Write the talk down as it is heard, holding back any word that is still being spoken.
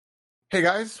Hey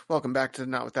guys, welcome back to the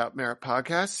Not Without Merit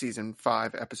podcast, season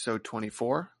 5, episode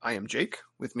 24. I am Jake.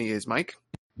 With me is Mike.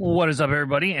 What is up,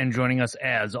 everybody? And joining us,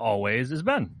 as always, is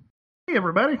Ben. Hey,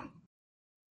 everybody.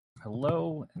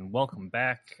 Hello, and welcome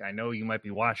back. I know you might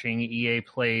be watching EA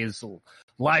Play's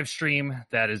live stream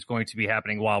that is going to be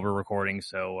happening while we're recording,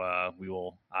 so we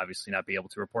will obviously not be able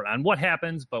to report on what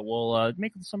happens, but we'll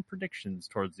make some predictions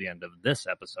towards the end of this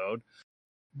episode.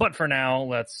 But for now,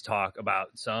 let's talk about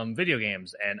some video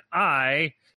games. And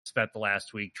I spent the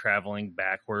last week traveling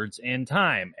backwards in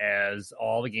time, as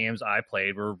all the games I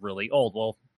played were really old.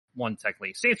 Well, one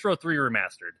technically. Saints Row 3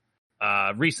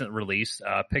 Remastered. Recent release.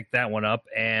 Picked that one up,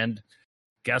 and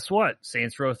guess what?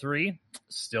 Saints Row 3,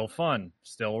 still fun.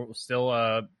 Still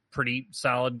a pretty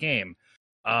solid game.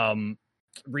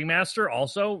 Remaster,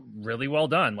 also really well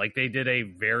done. Like, they did a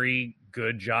very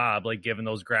good job, like, giving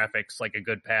those graphics like a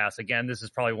good pass. Again, this is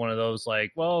probably one of those,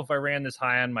 like, well, if I ran this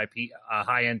high on my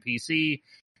high-end PC,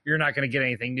 you're not going to get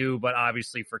anything new. But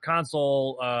obviously for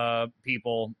console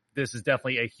people, this is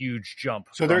definitely a huge jump.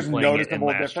 So there's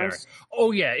noticeable difference?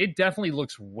 Oh, yeah. It definitely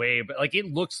looks like, it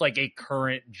looks like a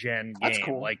current gen game. That's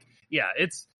cool. Like, yeah,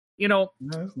 it's, you know,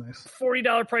 That's nice.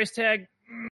 $40 price tag.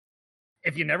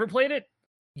 If you never played it,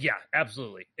 yeah,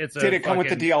 absolutely. Did it come with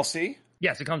the DLC?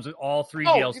 Yes, it comes with all 3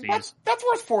 DLCs. That's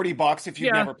worth $40 if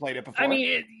you've never played it before. I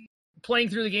mean, playing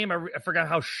through the game, I forgot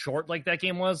how short like that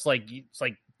game was. Like, it's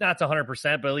like not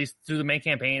 100%, but at least through the main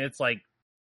campaign, it's like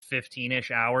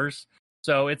 15-ish hours.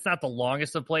 So it's not the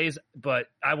longest of plays, but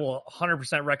I will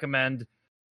 100% recommend.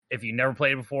 If you never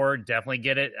played it before, definitely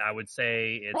get it. I would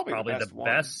say it's probably the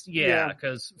best. Yeah,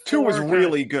 because 2 was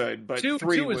really good, but 2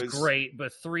 was great,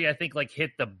 but 3 I think like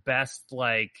hit the best.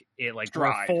 Like it like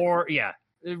stride. 4, yeah,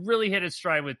 it really hit its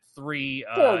stride with 3.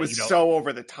 4 was so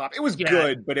over the top. It was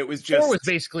good, but it was just 4 was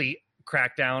basically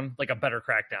Crackdown, like a better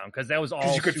Crackdown, because that was all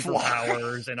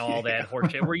superpowers and all that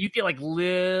horseshit. Where you get like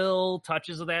little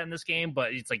touches of that in this game,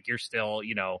 but it's like you're still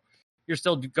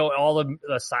go all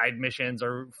the side missions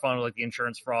are fun, like the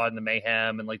insurance fraud and the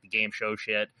mayhem and like the game show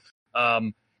shit.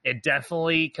 It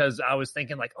definitely, because I was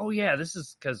thinking like, oh yeah, this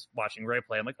is, because watching Ray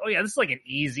play, I'm like, oh yeah, this is like an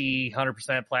easy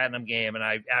 100% platinum game. And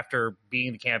after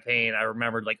beating the campaign, I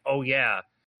remembered like, oh yeah,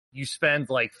 you spend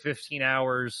like 15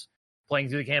 hours playing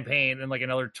through the campaign and like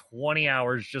another 20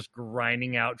 hours just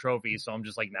grinding out trophies. So I'm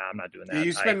just like, nah, I'm not doing that.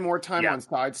 You spend more time on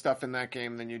side stuff in that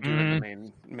game than you do in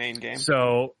the main game.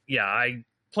 So yeah, I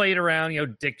played around,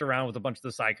 dicked around with a bunch of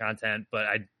the side content, but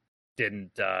I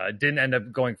didn't end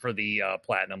up going for the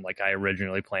platinum like I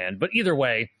originally planned. But either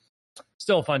way,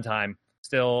 still a fun time,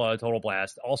 still a total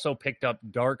blast. Also picked up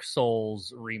Dark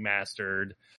Souls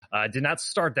Remastered. Did not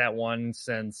start that one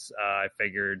since I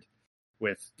figured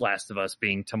with Last of Us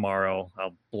being tomorrow,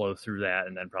 I'll blow through that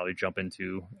and then probably jump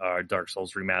into Dark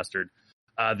Souls Remastered.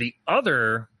 The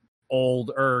other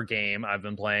older game I've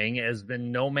been playing has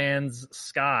been No Man's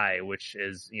Sky, which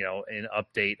is, an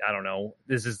update. I don't know.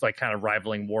 This is like kind of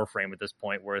rivaling Warframe at this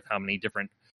point with how many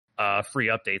different free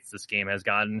updates this game has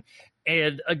gotten.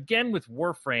 And again, with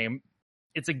Warframe,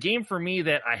 it's a game for me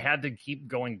that I had to keep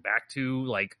going back to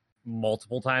like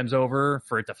multiple times over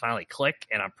for it to finally click.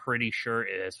 And I'm pretty sure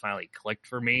it has finally clicked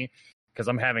for me because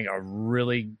I'm having a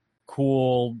really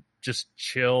cool, just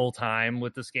chill time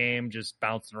with this game, just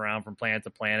bouncing around from planet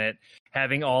to planet,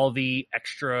 having all the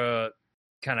extra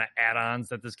kind of add-ons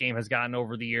that this game has gotten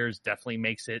over the years definitely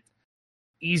makes it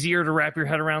easier to wrap your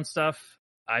head around stuff.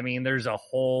 I mean, there's a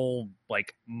whole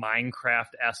like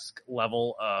Minecraft-esque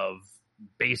level of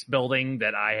base building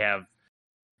that I have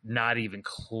not even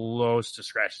close to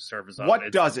scratch the surface of.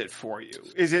 What does it for you?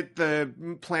 Is it the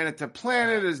planet to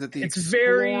planet? Is it the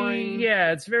exploring?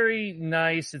 It's very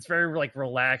nice. It's very like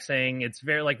relaxing. It's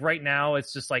very like right now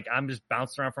it's just like I'm just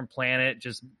bouncing around from planet,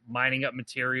 just mining up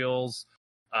materials.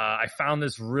 I found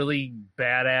this really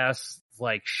badass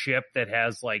like ship that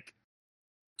has like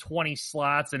 20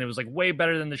 slots, and it was like way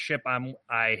better than the ship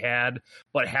I had,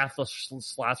 but half the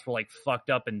slots were like fucked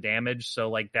up and damaged.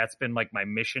 So like that's been like my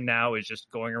mission now, is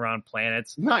just going around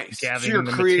planets. Nice. So you're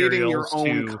creating your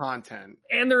own content,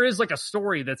 and there is like a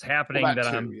story that's happening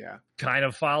I'm kind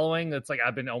of following. It's like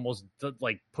I've been almost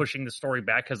like pushing the story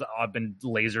back because I've been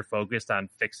laser focused on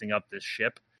fixing up this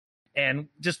ship, and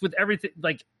just with everything,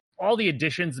 like all the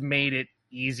additions made it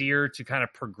easier to kind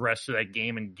of progress through that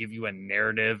game and give you a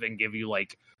narrative and give you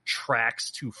like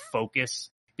tracks to focus,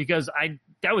 because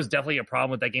that was definitely a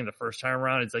problem with that game the first time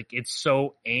around. It's like it's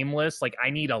so aimless. Like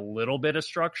I need a little bit of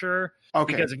structure.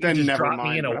 Okay, because if you just drop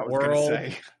me in a world,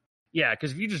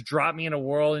 because if you just drop me in a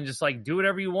world and just like do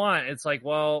whatever you want, it's like,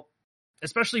 well,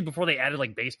 especially before they added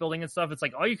like base building and stuff, it's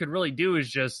like all you could really do is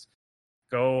just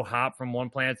go hop from one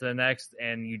planet to the next,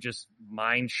 and you just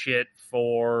mine shit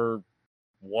for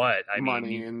what?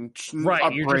 Money and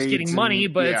right, you're just getting money,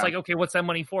 but yeah. it's like, okay, what's that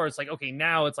money for? It's like, okay,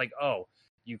 now it's like, oh,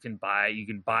 you can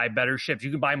buy better ships.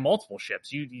 You can buy multiple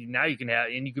ships. Now you can have,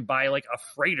 and you can buy like a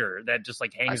freighter that just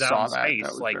like hangs out in space.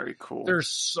 That was like very cool. There's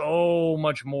so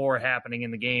much more happening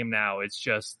in the game now. It's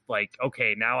just like,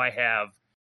 okay, now I have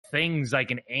things I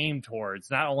can aim towards,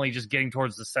 not only just getting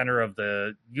towards the center of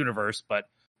the universe, but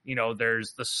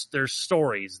there's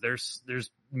stories,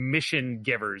 there's mission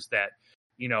givers that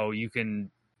you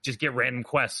can just get random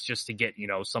quests just to get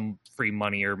some free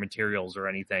money or materials or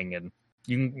anything. And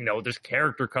there's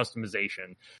character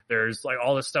customization. There's like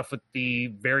all this stuff with the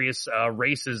various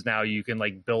races now. You can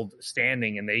like build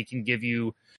standing, and they can give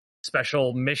you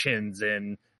special missions,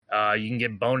 and you can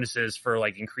get bonuses for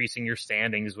like increasing your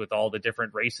standings with all the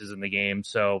different races in the game.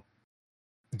 So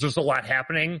there's a lot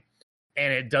happening,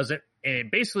 and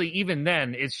basically even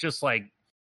then it's just like,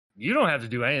 you don't have to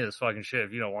do any of this fucking shit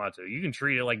if you don't want to. You can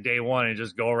treat it like day one and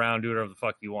just go around and do whatever the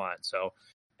fuck you want. So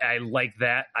I like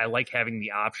that. I like having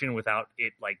the option without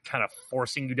it like kind of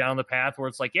forcing you down the path where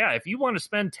it's like, yeah, if you want to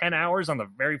spend 10 hours on the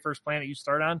very first planet you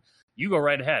start on, you go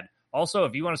right ahead. Also,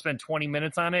 if you want to spend 20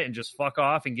 minutes on it and just fuck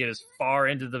off and get as far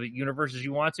into the universe as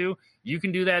you want to, you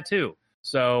can do that too.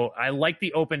 So I like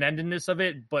the open-endedness of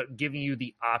it, but giving you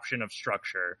the option of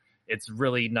structure. It's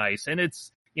really nice. And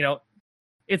it's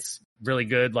really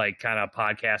good, like kind of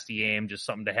podcasty game, just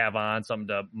something to have on, something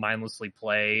to mindlessly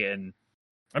play. And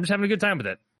I'm just having a good time with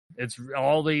it. It's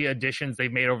all the additions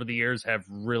they've made over the years have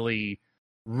really,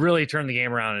 really turned the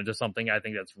game around into something I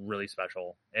think that's really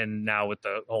special. And now with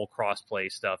the whole cross-play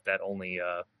stuff, that only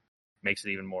makes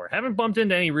it even more. Haven't bumped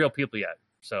into any real people yet,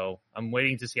 so I'm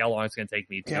waiting to see how long it's going to take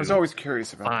me to. Yeah, I was always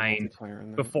curious about find the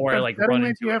multiplayer before I like run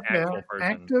into an actual person.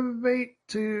 Activate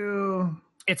to.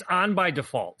 It's on by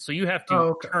default, so you have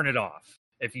to turn it off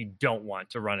if you don't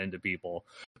want to run into people.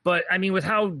 But I mean, with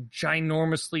how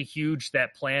ginormously huge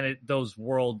that planet, those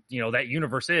world, that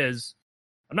universe is,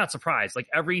 I'm not surprised. Like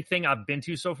everything I've been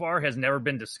to so far has never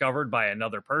been discovered by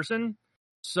another person.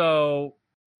 So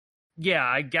yeah,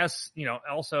 I guess,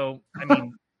 also, I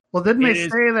mean, well, didn't they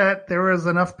say that there was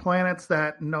enough planets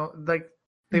that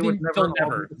they would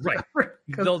never right.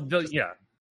 Yeah.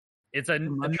 It's a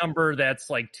number that's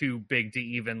like too big to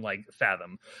even like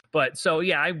fathom. But so,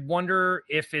 yeah, I wonder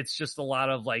if it's just a lot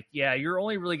of like, yeah, you're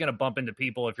only really going to bump into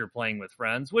people if you're playing with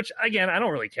friends, which again, I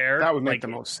don't really care. That would make the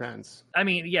most sense. I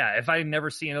mean, yeah, if I never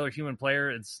see another human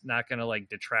player, it's not going to like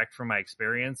detract from my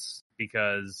experience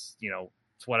because,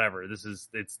 it's whatever. It's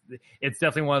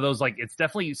definitely one of those, like, it's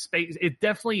definitely space. It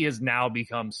definitely has now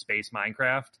become space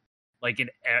Minecraft, like in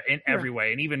every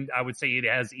way. And even I would say it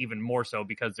has even more so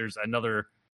because there's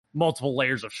multiple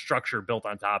layers of structure built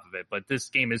on top of it, but this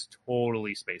game is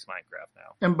totally space Minecraft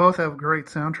now. And both have great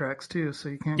soundtracks too, so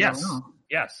you can't go wrong.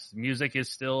 Yes, music is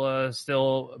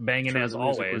still banging as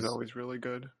always. Music was always really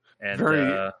good, and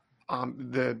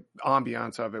the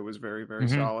ambiance of it was very, very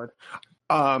solid.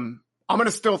 I'm going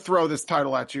to still throw this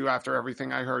title at you after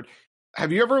everything I heard.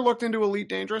 Have you ever looked into Elite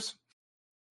Dangerous?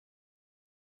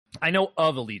 I know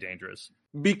of Elite Dangerous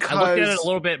because I looked at it a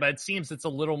little bit, but it seems it's a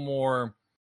little more.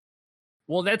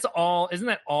 Well, that's all. Isn't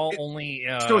that all only?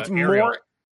 So it's more,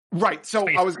 right? So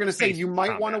I was going to say you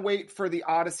might want to combat. wait for the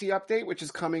Odyssey update, which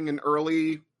is coming in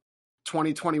early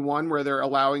 2021, where they're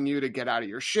allowing you to get out of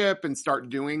your ship and start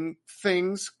doing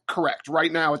things. Correct.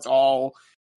 Right now, it's all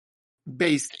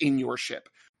based in your ship,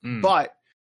 but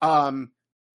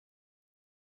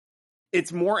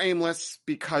it's more aimless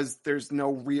because there's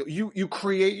no real. You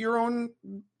create your own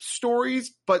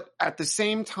stories, but at the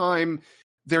same time,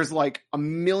 there's like a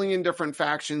million different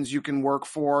factions you can work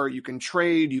for. You can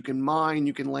trade, you can mine,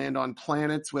 you can land on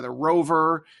planets with a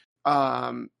rover.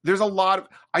 There's a lot of,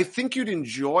 I think you'd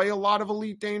enjoy a lot of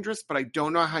Elite Dangerous, but I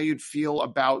don't know how you'd feel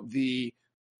about the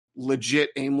legit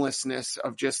aimlessness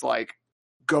of just like,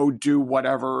 go do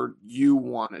whatever you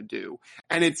want to do.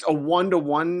 And it's a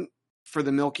 1-to-1 for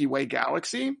the Milky Way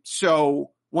galaxy.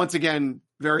 So once again,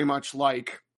 very much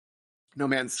like No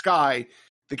Man's Sky,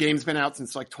 the game's been out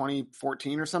since like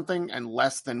 2014 or something, and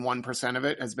less than 1% of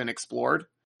it has been explored.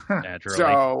 Naturally.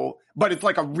 So, but it's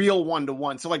like a real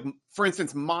 1-to-1. So like, for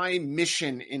instance, my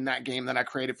mission in that game that I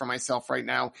created for myself right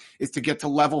now is to get to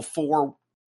level 4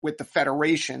 with the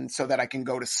Federation so that I can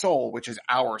go to Sol, which is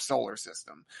our solar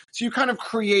system. So you kind of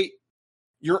create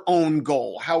your own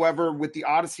goal. However, with the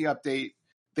Odyssey update,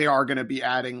 they are going to be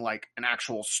adding like an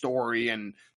actual story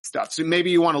and stuff. So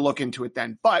maybe you want to look into it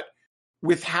then. But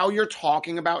with how you're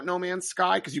talking about No Man's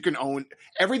Sky, because you can own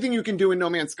everything you can do in No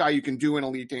Man's Sky, you can do in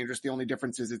Elite Dangerous. The only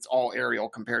difference is it's all aerial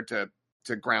compared to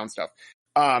ground stuff.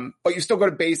 But you still go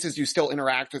to bases, you still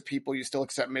interact with people, you still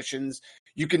accept missions.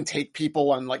 You can take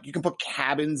people on, like, you can put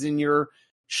cabins in your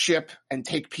ship and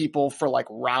take people for like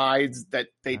rides that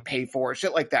they pay for,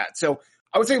 shit like that. So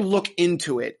I would say look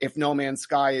into it if No Man's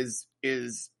Sky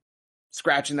is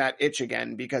scratching that itch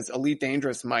again, because Elite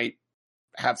Dangerous might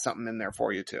have something in there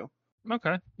for you too.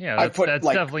 Okay. Yeah, I put that's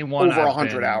like definitely one over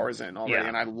 100 hours in already, yeah.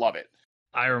 and I love it.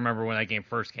 I remember when that game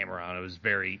first came around, it was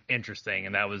very interesting,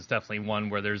 and that was definitely one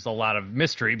where there's a lot of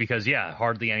mystery because,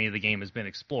 hardly any of the game has been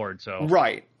explored. So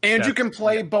right, and you can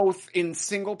play both in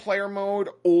single player mode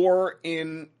or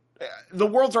in the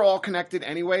worlds are all connected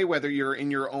anyway, whether you're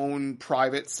in your own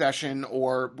private session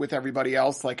or with everybody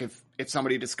else. Like if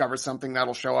somebody discovers something,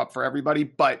 that'll show up for everybody.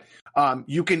 But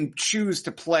you can choose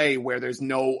to play where there's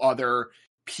no other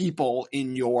people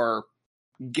in your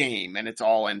game and it's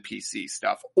all NPC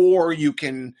stuff, or you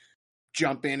can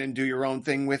jump in and do your own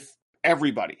thing with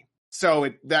everybody. So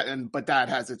but that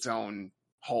has its own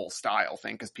whole style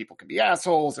thing, because people can be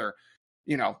assholes, or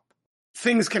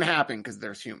things can happen because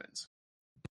there's humans.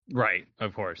 Right,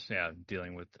 of course. Yeah,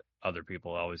 dealing with other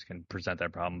people always can present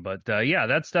that problem. But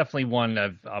that's definitely one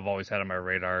I've always had on my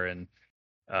radar, and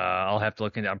I'll have to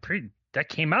look into. That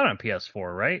came out on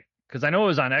PS4, right? Because I know it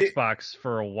was on Xbox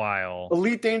for a while.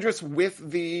 Elite Dangerous with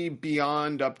the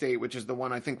Beyond update, which is the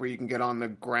one I think where you can get on the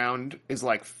ground, is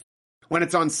like, when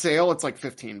it's on sale, it's like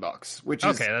 $15, which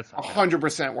is that's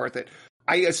 100% worth it.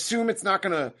 I assume it's not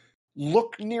going to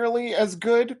look nearly as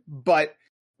good, but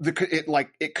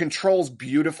it controls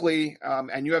beautifully,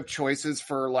 and you have choices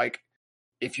for, like,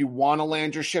 if you want to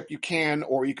land your ship, you can,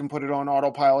 or you can put it on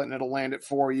autopilot and it'll land it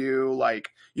for you. Like,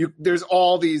 there's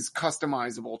all these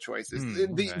customizable choices.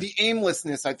 The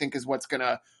aimlessness, I think, is what's going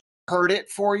to hurt it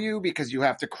for you, because you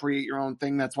have to create your own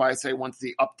thing. That's why I say once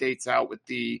the update's out with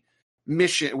the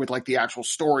mission, with like the actual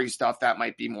story stuff, that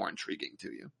might be more intriguing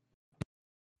to you.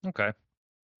 Okay.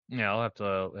 Yeah, I'll have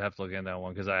to look into that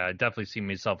one, because I definitely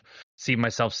see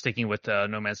myself sticking with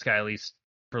No Man's Sky, at least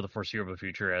for the foreseeable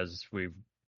future, as we've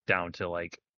down to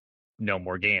like no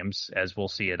more games, as we'll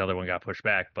see. Another one got pushed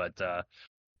back, but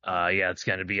it's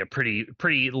going to be a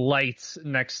pretty light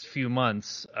next few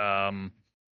months.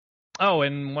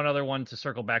 And one other one to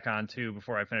circle back on too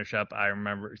before I finish up. I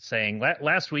remember saying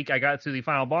last week I got to the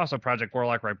final boss of Project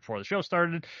Warlock right before the show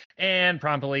started, and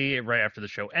promptly right after the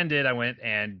show ended, I went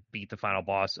and beat the final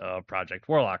boss of Project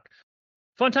Warlock.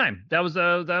 Fun time. That was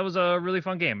a really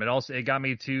fun game. It got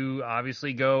me to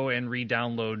obviously go and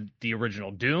re-download the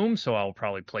original Doom, so I'll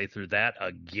probably play through that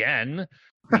again,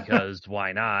 because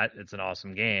why not? It's an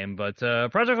awesome game. But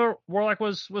Project Warlock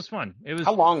was fun. It was.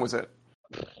 How long was it?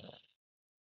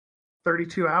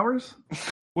 32 hours?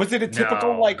 Was it a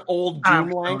typical like old Doom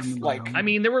length? Like, I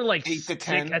mean, there were like 8 to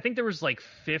 10. I think there was like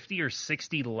 50 or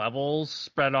 60 levels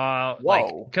spread out.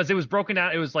 Whoa! Because it was broken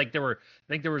down. It was like there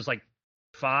was like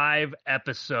 5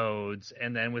 episodes,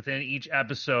 and then within each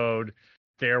episode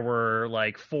there were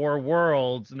like 4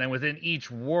 worlds, and then within each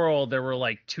world there were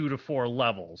like 2 to 4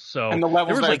 levels. So and the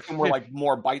levels were like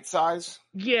more bite size.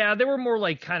 Yeah, they were more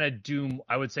like kind of Doom.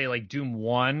 I would say like Doom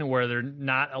 1, where there are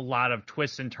not a lot of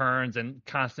twists and turns and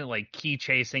constant like key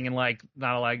chasing, and like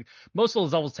not like most of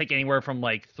those levels take anywhere from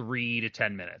like 3 to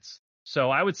 10 minutes.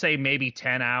 So I would say maybe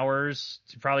 10 hours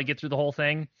to probably get through the whole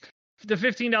thing. The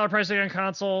 $15 price tag on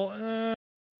console.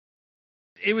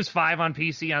 It was $5 on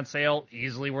PC on sale,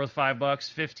 easily worth $5.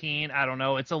 $15, I don't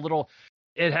know.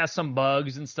 It has some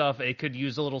bugs and stuff. It could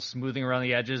use a little smoothing around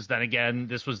the edges. Then again,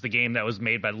 this was the game that was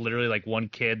made by literally like one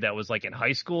kid that was like in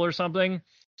high school or something.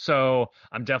 So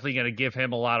I'm definitely going to give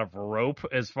him a lot of rope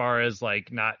as far as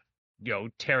like not,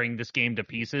 tearing this game to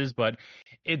pieces, but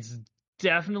it's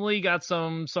definitely got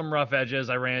some rough edges.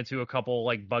 I ran into a couple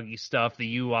like buggy stuff.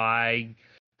 The UI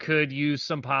could use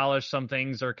some polish. Some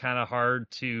things are kind of hard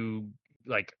to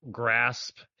like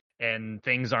grasp, and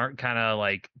things aren't kind of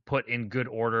like put in good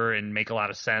order and make a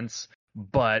lot of sense,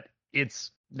 but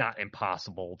it's not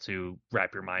impossible to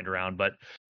wrap your mind around. But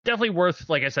definitely worth,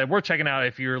 like I said, worth checking out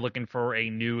if you're looking for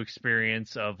a new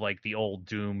experience of like the old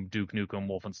Doom, Duke Nukem,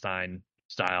 Wolfenstein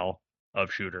style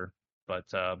of shooter. But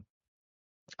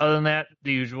other than that,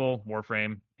 the usual: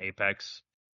 Warframe, Apex,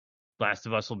 Last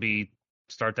of Us will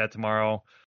start that tomorrow.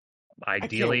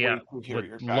 Ideally, I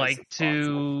would like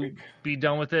to be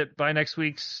done with it by next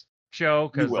week's show,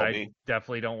 because I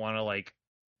definitely don't want to like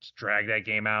drag that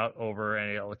game out over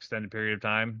any extended period of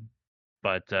time.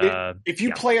 But if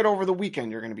you play it over the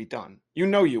weekend, you're going to be done. You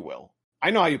will. I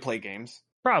know how you play games.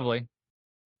 Probably.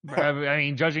 I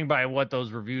mean, judging by what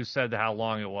those reviews said, how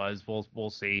long it was, we'll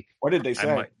see. What did they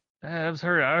say? I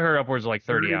heard upwards of like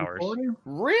 30 hours. 40?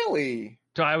 Really?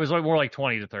 So I was like more like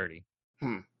 20 to 30.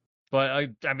 But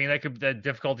I mean, that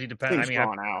difficulty depends. Things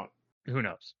drawn out. Who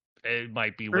knows? It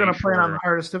might be. You're going to play it on the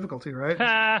hardest difficulty, right?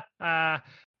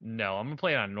 No, I'm going to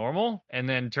play it on normal and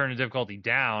then turn the difficulty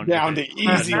down to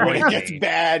easy when it gets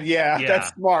bad. Yeah,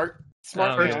 that's smart.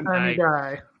 First time you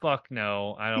die. Fuck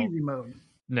no, I don't. Easy mode.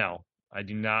 No, I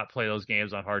do not play those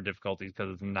games on hard difficulties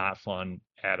because it's not fun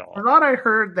at all. I thought I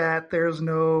heard that there's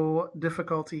no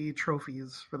difficulty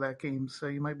trophies for that game, so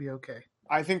you might be okay.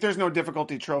 I think there's no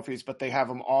difficulty trophies, but they have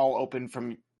them all open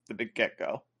from the big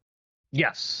get-go.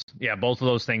 Yes, yeah, both of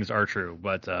those things are true,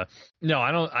 but no,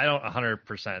 I don't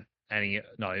 100% any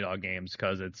Naughty Dog games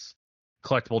because it's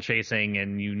collectible chasing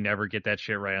and you never get that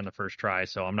shit right on the first try.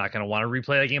 So I'm not going to want to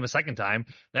replay that game a second time.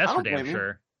 That's for damn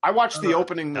sure. I watched the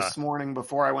opening this morning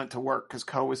before I went to work because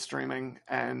Co was streaming,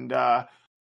 and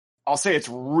I'll say it's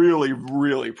really,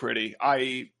 really pretty.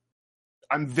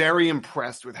 I'm very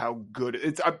impressed with how good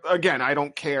it's. Again, I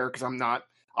don't care because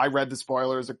I read the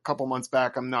spoilers a couple months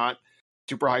back. I'm not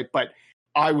super hyped, but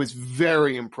I was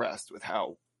very impressed with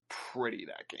how pretty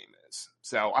that game is.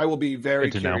 So I will be very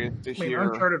curious to hear.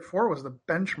 Uncharted 4 was the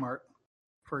benchmark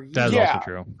for years. That's also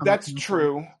true. That's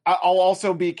true. I'll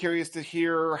also be curious to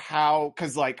hear how,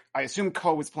 because I assume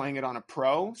Co was playing it on a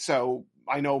pro. So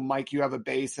I know, Mike, you have a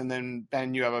base, and then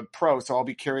Ben, you have a pro. So I'll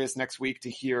be curious next week to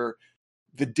hear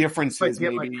the differences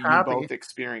maybe you both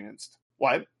experienced.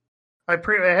 What?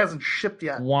 It hasn't shipped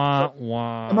yet. Wah,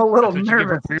 wah. I'm a little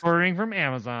nervous. Pre-ordering from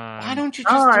Amazon. Why don't you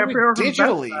just do it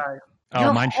digitally?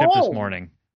 Mine shipped this morning.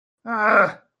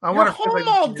 I want to home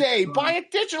all day. Buy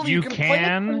it digitally. You can play it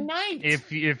tonight.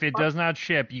 If it does not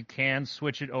ship, you can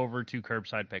switch it over to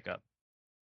curbside pickup.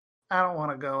 I don't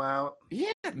want to go out.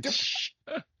 Yeah.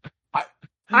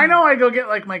 I know I go get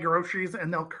my groceries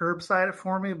and they'll curbside it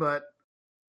for me, but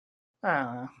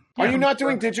Are you not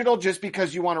doing digital just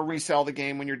because you want to resell the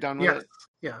game when you're done with it?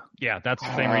 Yeah, that's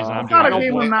the same reason I'm doing it. It's not a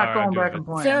game I'm not going back and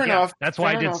playing. Fair enough. That's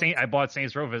why I bought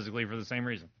Saints Row physically for the same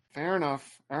reason. Fair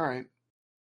enough. All right.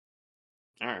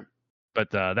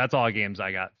 But that's all the games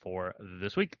I got for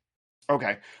this week.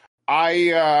 Okay.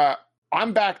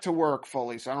 I'm back to work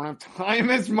fully, so I don't have time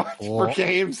as much for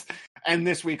games. And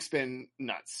this week's been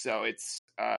nuts, so it's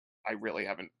I really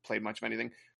haven't played much of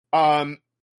anything.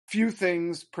 Few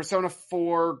things. Persona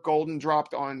 4 Golden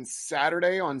dropped on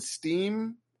Saturday on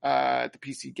Steam at the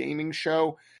PC Gaming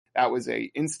Show. That was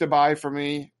a insta-buy for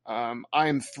me. I'm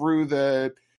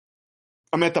at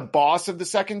the boss of the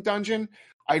second dungeon.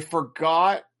 I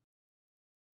forgot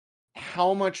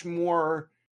how much more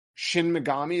Shin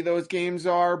Megami those games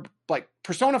are.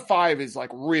 Persona 5 is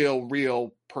real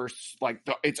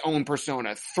its own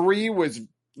Persona. 3 was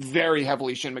very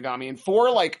heavily Shin Megami, and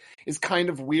 4 is kind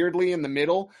of weirdly in the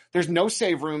middle. There's no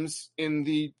save rooms in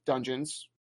the dungeons,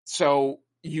 so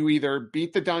you either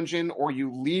beat the dungeon or you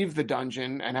leave the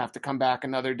dungeon and have to come back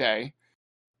another day,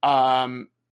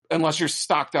 unless you're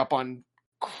stocked up on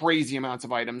crazy amounts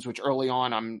of items, which early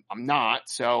on I'm not.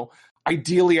 So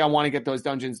ideally I want to get those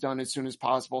dungeons done as soon as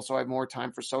possible so I have more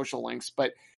time for social links.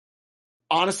 But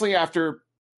honestly, after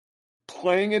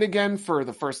playing it again for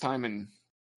the first time in,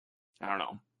 I don't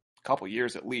know, a couple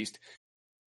years at least,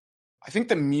 I think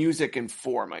the music in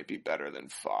 4 might be better than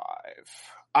 5.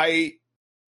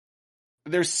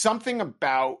 There's something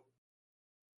about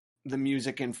the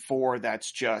music in 4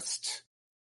 that's just,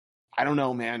 I don't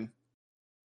know, man.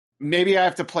 Maybe I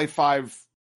have to play 5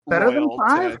 better than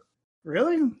 5?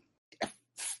 Really?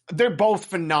 They're both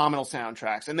phenomenal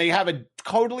soundtracks, and they have a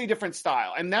totally different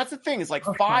style. And that's the thing, is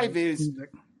 5 is...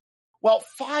 Well,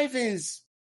 5 is...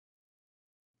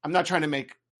 I'm not trying to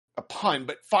make a pun,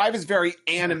 but 5 is very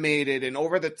animated and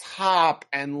over the top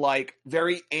and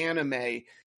very anime.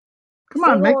 Come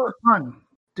on, make a pun.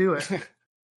 Do it.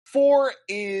 4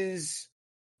 is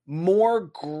more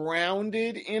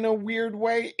grounded in a weird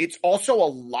way. It's also a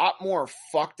lot more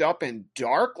fucked up and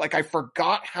dark. I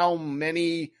forgot how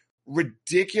many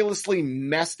ridiculously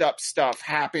messed up stuff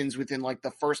happens within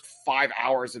the first 5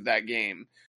 hours of that game.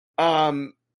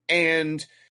 And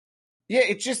yeah,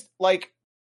 it's just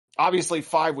obviously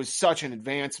 5 was such an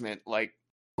advancement,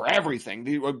 for everything.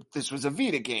 This was a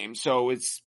Vita game, so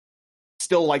it's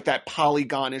still that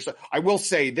polygonish. I will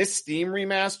say this Steam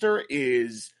remaster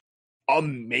is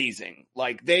amazing.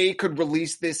 They could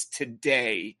release this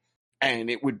today and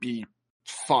it would be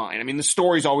fine. I mean, the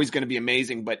story's always going to be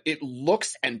amazing, but it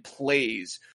looks and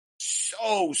plays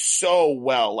so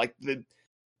well.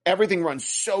 Everything runs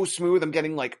so smooth. I'm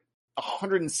getting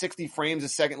 160 frames a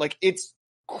second. It's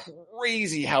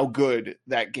crazy how good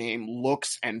that game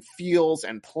looks and feels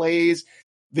and plays.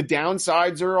 The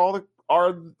downsides are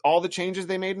all the changes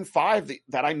they made in 5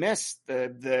 that I missed.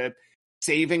 The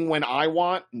saving when I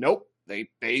want, nope.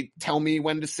 They tell me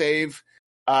when to save.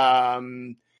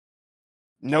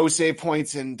 No save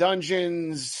points in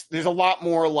dungeons. There's a lot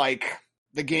more like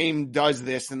the game does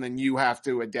this and then you have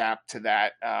to adapt to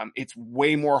that. It's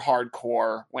way more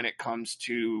hardcore when it comes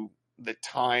to the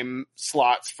time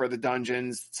slots for the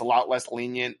dungeons. It's a lot less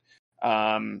lenient.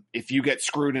 If you get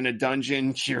screwed in a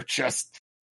dungeon, you're just,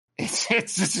 it's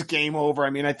just game over.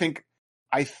 I mean, I think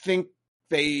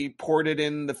they ported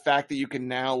in the fact that you can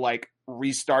now like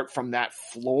restart from that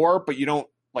floor, but you don't,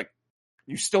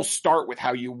 you still start with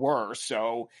how you were.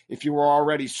 So if you were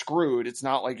already screwed, it's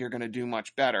not like you're going to do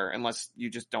much better unless you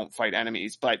just don't fight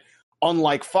enemies. But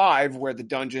unlike 5, where the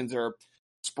dungeons are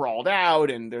sprawled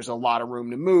out and there's a lot of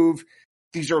room to move,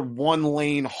 these are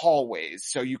 1-lane hallways.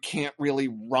 So you can't really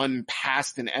run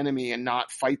past an enemy and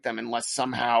not fight them unless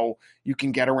somehow you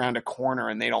can get around a corner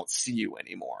and they don't see you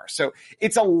anymore. So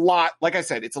it's a lot, like I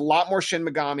said, it's a lot more Shin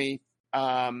Megami.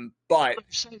 But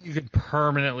you could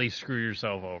permanently screw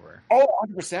yourself over. Oh,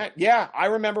 100%. Yeah. I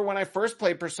remember when I first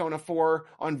played Persona 4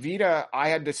 on Vita, I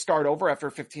had to start over after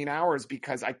 15 hours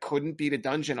because I couldn't beat a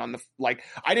dungeon on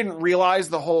I didn't realize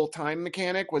the whole time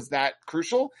mechanic was that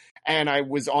crucial. And I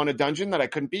was on a dungeon that I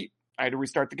couldn't beat. I had to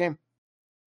restart the game.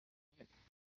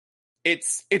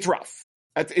 It's rough.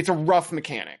 It's a rough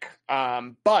mechanic.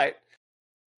 But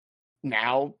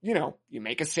now, you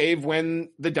make a save when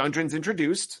the dungeon's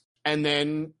introduced. And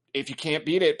then if you can't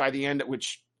beat it by the end,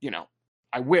 which,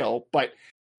 I will, but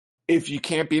if you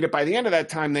can't beat it by the end of that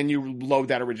time, then you load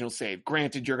that original save.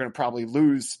 Granted, you're going to probably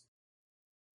lose,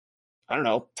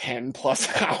 10 plus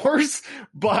hours,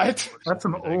 but that's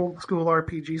some old school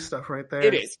RPG stuff right there.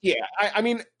 It is. Yeah. I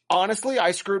mean, honestly,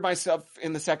 I screwed myself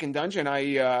in the second dungeon.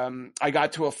 I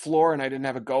got to a floor and I didn't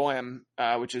have a golem,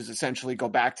 which is essentially go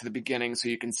back to the beginning so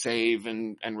you can save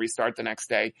and restart the next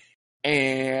day.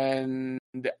 And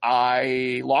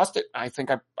I lost it. I think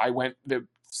I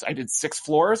did 6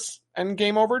 floors and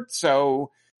game over. So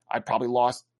I probably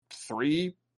lost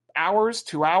 3 hours,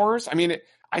 2 hours. I mean,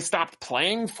 I stopped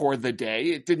playing for the day.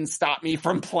 It didn't stop me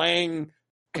from playing.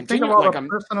 Think of all the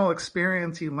personal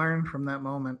experience you learned from that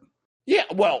moment. Yeah,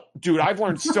 well, dude, I've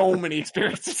learned so many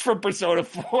experiences from Persona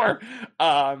 4.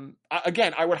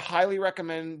 Again, I would highly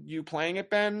recommend you playing it,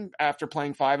 Ben, after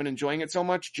playing 5 and enjoying it so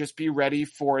much. Just be ready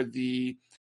for the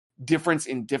difference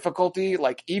in difficulty.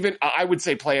 Like, even, I would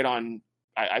say play it on,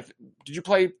 did you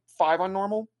play 5 on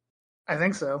normal? I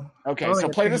think so. Okay, so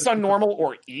play this on normal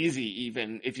or easy,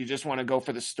 even if you just want to go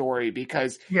for the story,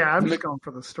 because I'm just going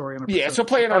for the story. So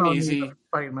play it on easy.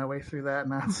 Fighting my way through that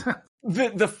nonsense.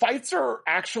 The fights are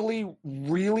actually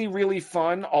really, really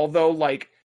fun, although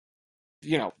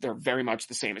they're very much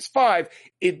the same as 5.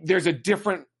 There's a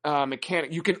different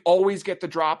mechanic. You can always get the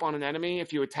drop on an enemy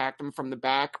if you attack them from the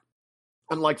back,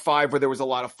 unlike 5 where there was a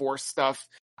lot of force stuff.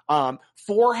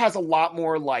 4 has a lot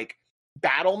more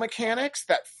battle mechanics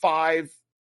that 5,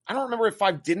 I don't remember if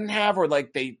 5 didn't have, or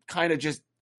they kind of just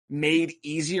made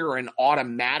easier and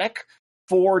automatic.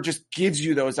 4 just gives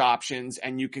you those options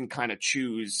and you can kind of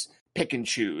pick and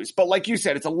choose. But like you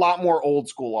said, it's a lot more old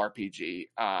school RPG.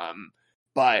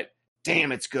 But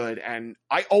damn, it's good. And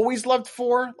I always loved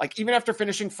 4. Even after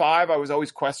finishing 5, I was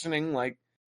always questioning,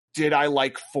 did I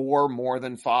like 4 more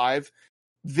than 5?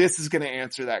 This is going to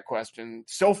answer that question.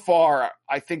 So far,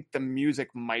 I think the music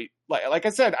might, like I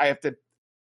said,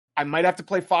 I might have to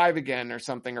play 5 again or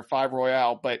something, or 5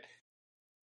 Royale, but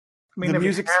the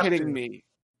music's hitting me.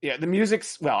 Yeah, the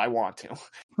music's, I want to.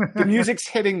 The music's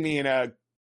hitting me in a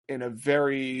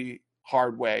very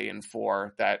hard way in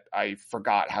 4 that I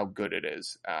forgot how good it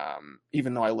is,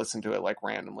 even though I listen to it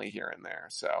randomly here and there.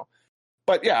 So,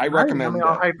 but yeah, I recommend.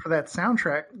 I'll hype for that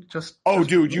soundtrack.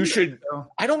 Dude, you should.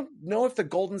 I don't know if the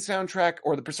Golden soundtrack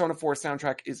or the Persona 4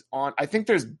 soundtrack is on. I think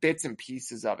there's bits and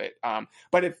pieces of it.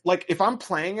 But if I'm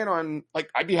playing it on,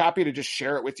 I'd be happy to just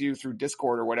share it with you through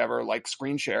Discord or whatever,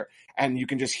 screen share, and you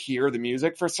can just hear the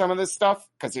music for some of this stuff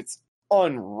because it's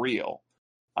unreal.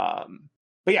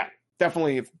 But yeah,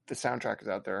 definitely if the soundtrack is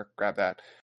out there, grab that.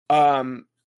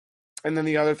 And then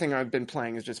the other thing I've been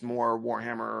playing is just more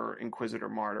Warhammer Inquisitor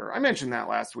Martyr. I mentioned that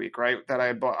last week, right? That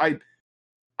I bought.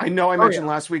 I know I mentioned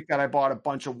last week that I bought a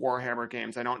bunch of Warhammer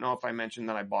games. I don't know if I mentioned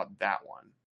that I bought that one.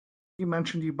 You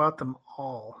mentioned you bought them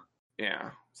all.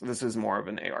 Yeah. So this is more of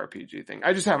an ARPG thing.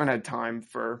 I just haven't had time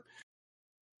for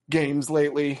games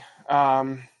lately.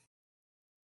 Skyrim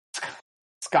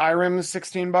is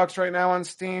 $16 right now on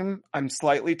Steam. I'm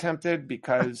slightly tempted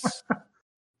because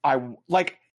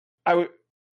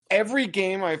every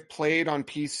game I've played on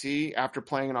PC after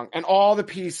playing it on, and all the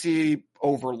PC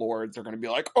overlords are going to be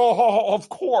like, oh, of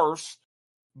course.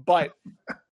 But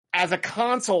as a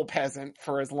console peasant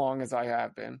for as long as I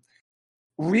have been,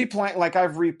 replaying, like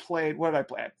I've replayed, what did I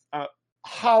play?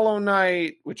 Hollow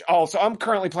Knight, which also, I'm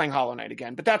currently playing Hollow Knight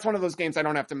again, but that's one of those games I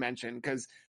don't have to mention because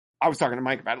I was talking to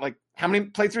Mike about it. Like, how many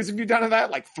playthroughs have you done of that?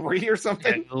 Like 3 or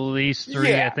something? At least 3,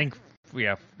 Yeah. I think.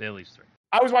 Yeah, at least 3.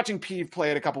 I was watching Peeve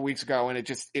play it a couple weeks ago, and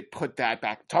it put that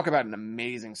back. Talk about an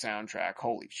amazing soundtrack.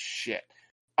 Holy shit.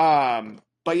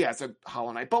 But yeah, it's a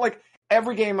Hollow Knight. But like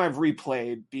every game I've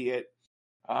replayed, be it,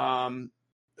 I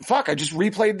just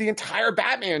replayed the entire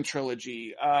Batman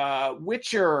trilogy,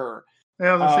 Witcher.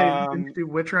 Yeah, I was gonna say, did you do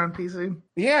Witcher on PC?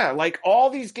 Yeah, like all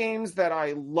these games that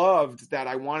I loved that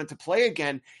I wanted to play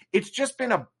again, it's just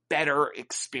been a better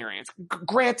experience.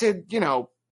 Granted,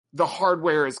 the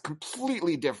hardware is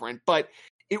completely different, but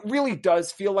it really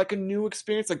does feel like a new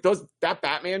experience. Like that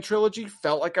Batman trilogy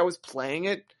felt like I was playing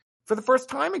it for the first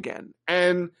time again.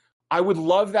 And I would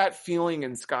love that feeling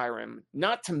in Skyrim.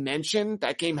 Not to mention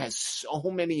that game has so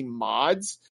many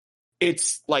mods.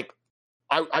 It's like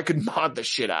I could mod the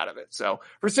shit out of it. So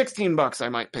for $16 I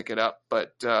might pick it up,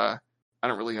 but I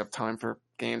don't really have time for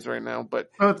games right now.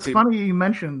 But it's funny you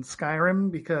mentioned Skyrim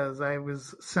because I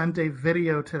was sent a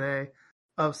video today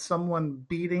of someone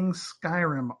beating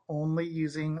Skyrim only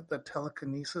using the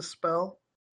telekinesis spell.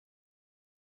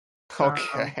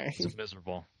 Okay. It's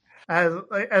miserable.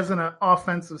 As an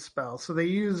offensive spell. So they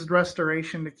used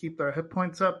restoration to keep their hit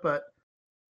points up, but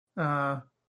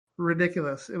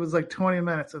ridiculous. It was like 20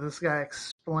 minutes of this guy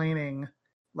explaining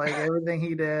like everything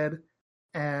he did,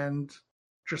 and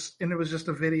it was just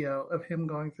a video of him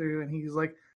going through, and he's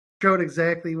like showed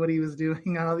exactly what he was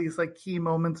doing, all these like key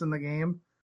moments in the game.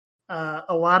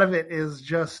 A lot of it is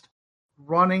just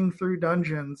running through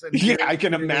dungeons. And I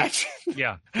can imagine.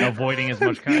 Yeah, avoiding as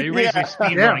much content. You're basically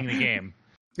speed running the game.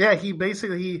 Yeah, he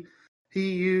basically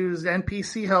he used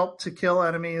NPC help to kill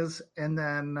enemies, and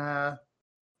then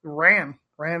ran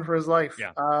for his life.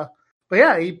 Yeah. But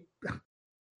yeah, he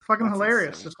fucking That's hilarious.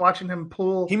 insane. Just watching him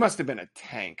pull. He must have been a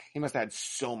tank. He must have had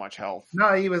so much health.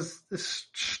 No, he was this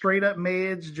straight up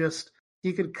mage. Just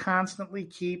he could constantly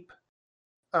keep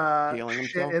Healing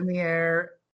shit himself? in the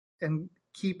air and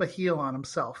keep a heal on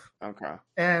himself. Okay.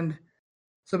 And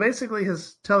so basically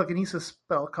his telekinesis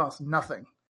spell cost nothing.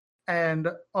 And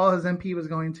all his MP was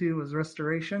going to was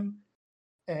restoration.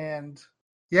 And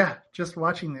yeah, just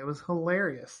watching it was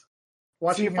hilarious.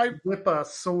 Watching him whip a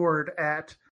sword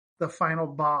at the final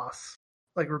boss,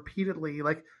 like repeatedly,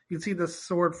 like you'd see the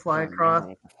sword fly across,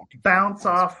 bounce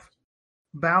off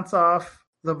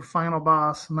the final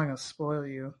boss. I'm not gonna spoil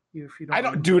you if you don't. I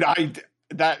don't, dude.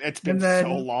 It's been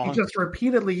so long. He just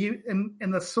repeatedly,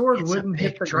 and the sword wouldn't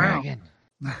hit the ground.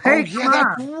 Hey, yeah,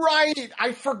 that's right.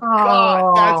 I forgot.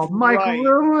 Oh, that's Mike right.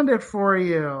 ruined it for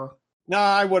you. No,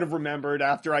 I would have remembered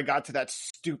after I got to that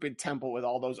stupid temple with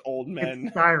all those old men.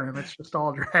 It's Skyrim. It's just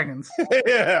all dragons.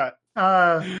 Yeah.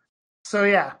 So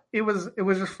yeah, it was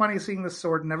just funny seeing the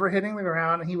sword never hitting the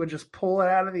ground, and he would just pull it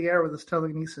out of the air with his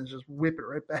telekinesis and just whip it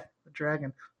right back at the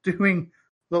dragon, doing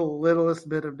the littlest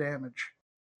bit of damage.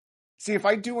 See, if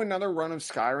I do another run of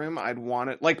Skyrim, I'd want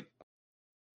it like.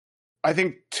 I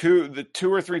think the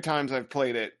 2 or 3 times I've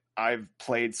played it, I've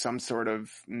played some sort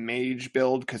of mage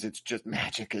build because it's just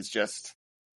magic is just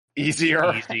easier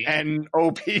and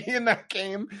OP in that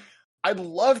game. I'd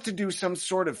love to do some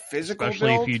sort of physical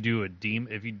especially build. if you do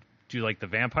if you do like the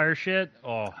vampire shit.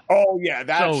 Oh yeah,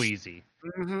 that's so easy.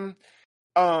 Mm-hmm.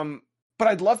 But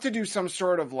I'd love to do some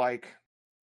sort of like,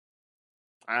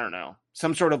 I don't know,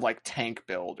 some sort of like tank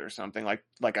build or something like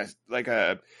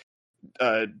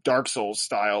a Dark Souls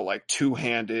style, like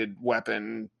 2-handed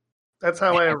weapon. That's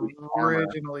how I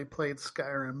originally played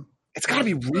Skyrim. It's got to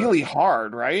be really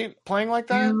hard, right? Playing like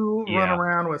that? You run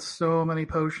around with so many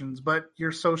potions, but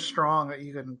you're so strong that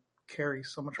you can carry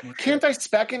so much more. Can't I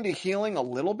spec into healing a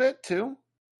little bit too?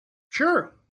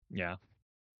 Sure. Yeah.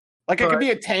 Like I could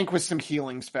be a tank with some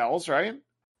healing spells, right?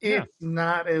 It's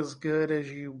not as good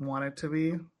as you want it to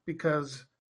be because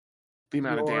the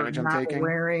amount of damage I'm taking.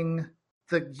 Wearing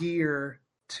the gear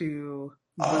to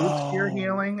boost your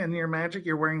healing and your magic.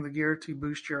 You're wearing the gear to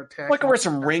boost your attack. Like I wear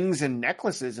some rings and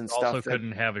necklaces and stuff. Also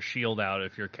couldn't have a shield out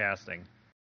if you're casting.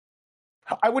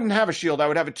 I wouldn't have a shield. I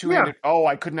would have a 2-handed. Yeah. Oh,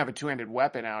 I couldn't have a 2-handed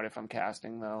weapon out if I'm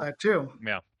casting though. That too.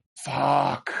 Yeah.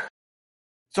 Fuck.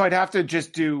 So I'd have to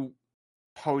just do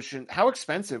potion. How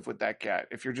expensive would that get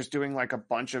if you're just doing like a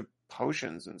bunch of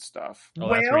potions and stuff? Oh,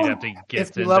 that's where you have to get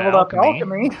if you leveled up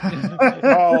alchemy.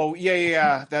 Oh,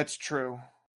 yeah, that's true.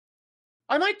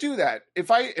 I might do that. If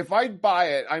I buy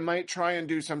it, I might try and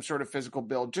do some sort of physical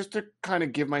build just to kind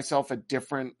of give myself a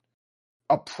different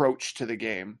approach to the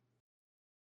game.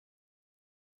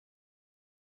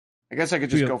 I guess I could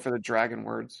just go for the dragon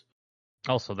words.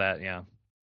 Also that, yeah.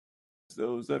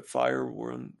 Those that fire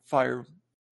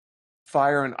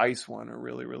and ice one are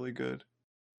really, really good.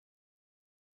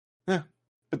 Yeah,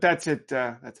 but that's it.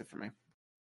 That's it for me.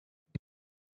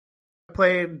 I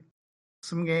played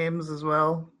some games as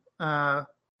well. I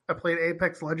played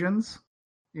Apex Legends.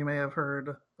 You may have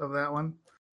heard of that one.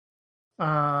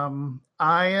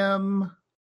 I am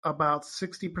about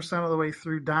 60% of the way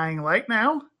through Dying Light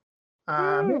now.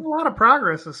 Made a lot of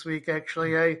progress this week,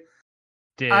 actually.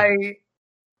 Did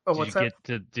what's that?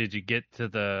 Did you get to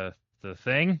the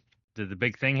thing? Did the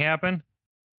big thing happen?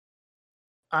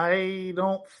 I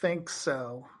don't think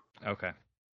so. Okay.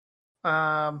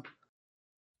 What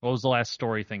was the last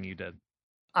story thing you did?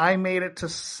 I made it to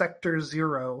Sector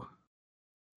 0,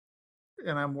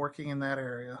 and I'm working in that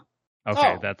area.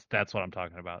 Okay, that's what I'm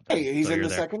talking about. Hey, he's in the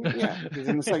second. Yeah, he's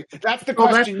in the second. That's the Well,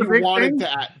 question that's the you wanted thing?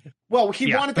 to ask. Well,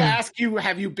 he wanted to ask you,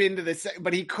 have you been to the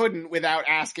but he couldn't without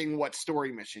asking what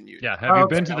story mission you did. Yeah, have you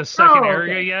been to the second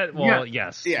area yet? Well,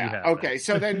 yes. Yeah. You have Okay,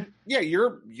 so then, yeah,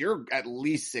 you're at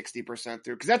least 60%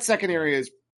 through because that second area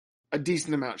is a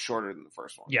decent amount shorter than the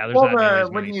first one. Yeah, there's not nearly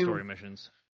as many story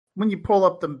missions. When you pull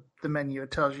up the menu,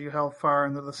 it tells you how far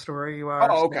into the story you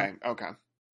are. Oh, okay, okay.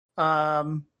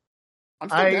 I'm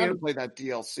still down to play that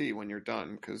DLC when you're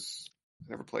done because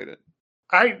I never played it.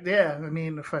 I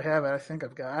mean, if I have it, I think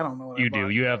I've got. I don't know what you do.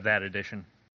 You have that edition.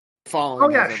 Oh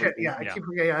yeah, shit. Yeah, I keep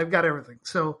forgetting. I've got everything.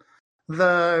 So when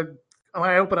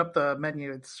I open up the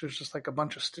menu, there's just like a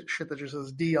bunch of shit that just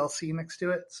says DLC next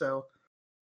to it. So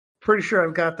pretty sure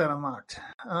I've got that unlocked.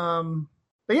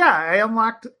 But yeah, I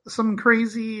unlocked some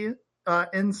crazy,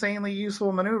 insanely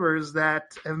useful maneuvers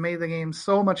that have made the game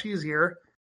so much easier,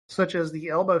 such as the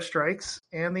elbow strikes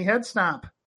and the head stomp.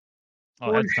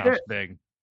 Oh, head stomp's big.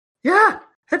 Yeah,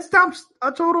 head stomp's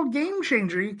a total game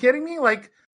changer. Are you kidding me?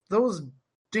 Like those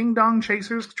ding dong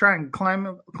chasers try and climb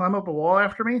up a wall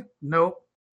after me? Nope.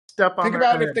 Step on. Think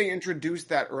about if they introduced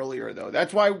that earlier, though.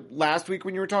 That's why last week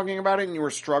when you were talking about it and you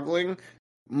were struggling,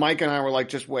 Mike and I were like,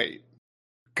 just wait.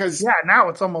 Because now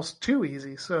it's almost too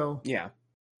easy. So yeah,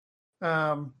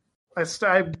 I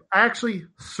actually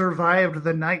survived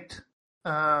the night.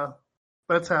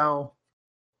 That's how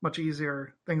much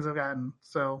easier things have gotten.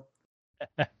 So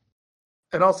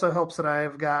it also helps that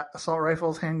I've got assault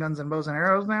rifles, handguns, and bows and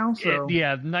arrows now. So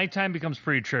nighttime becomes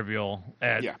pretty trivial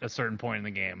at a certain point in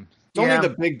the game. It's only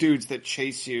the big dudes that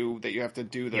chase you that you have to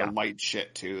do the light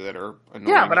shit to that are annoying.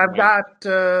 Yeah, but I've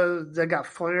got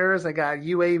flares, I got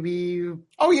UAV.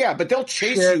 Oh yeah, but they'll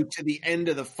chase you to the end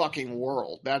of the fucking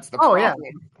world. That's the problem.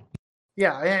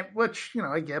 Yeah, which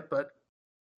I get, but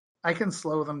I can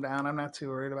slow them down. I'm not too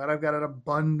worried about it. I've got an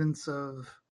abundance of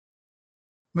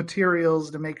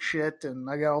materials to make shit, and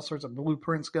I got all sorts of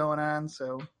blueprints going on,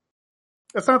 so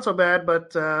it's not so bad.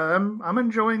 But I'm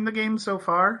enjoying the game so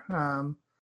far.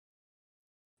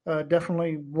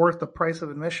 Definitely worth the price of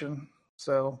admission.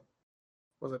 So,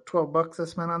 was it $12 I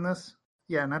spent on this?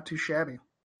 Yeah, not too shabby.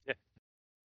 Yeah.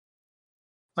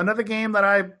 Another game that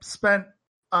I spent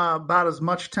about as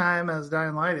much time as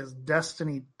Dying Light is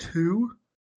Destiny 2.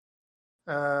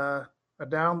 I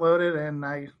downloaded and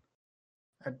I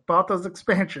bought those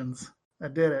expansions. I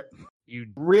did it. You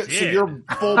did. So you're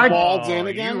full balls in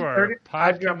again? You are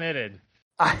pod committed.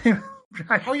 How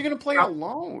are you going to play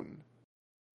alone?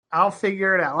 I'll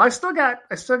figure it out. I still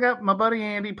got my buddy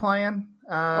Andy playing.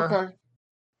 Okay.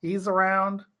 He's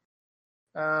around.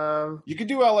 You could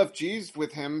do LFGs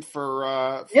with him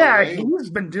for raid. He's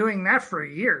been doing that for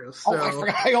years. So. Oh, I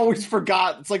forgot. I always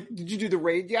forgot. It's like, did you do the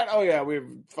raid yet? Oh yeah,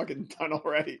 we've fucking done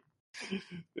already.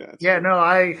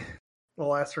 The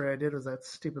last raid I did was that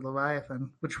stupid Leviathan,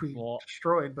 which we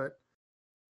destroyed, but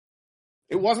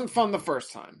it wasn't fun the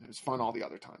first time. It was fun all the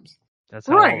other times. That's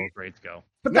how all those raids go.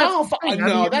 But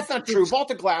that's not true.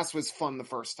 Vault of Glass was fun the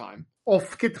first time. Oh,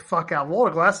 get the fuck out. Vault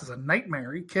of Glass is a nightmare.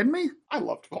 Are you kidding me? I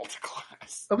loved Vault of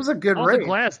Glass. That was a good raid. Vault of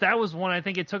Glass, that was one I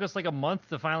think it took us like a month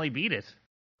to finally beat it.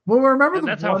 Well, remember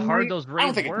that's how hard those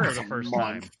raids were the first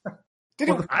time.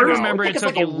 I remember it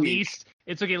took at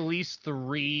least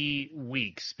 3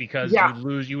 weeks because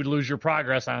you would lose your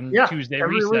progress on Tuesday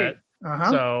reset.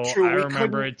 So True, I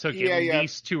remember it took at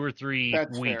least 2 or 3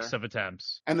 weeks of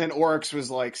attempts. And then Oryx was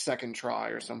like second try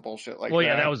or some bullshit like that. Well,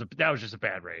 yeah, that was just a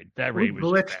bad raid. That raid was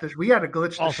glitched bad. We had to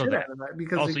glitch the shit out of that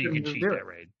because also you can cheat that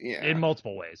raid in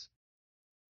multiple ways.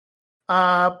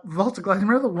 Vault of Glass.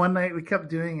 Remember the one night we kept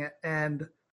doing it, and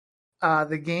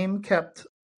the game kept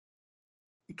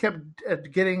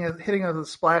hitting us with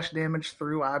splash damage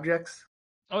through objects.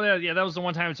 Oh yeah, that was the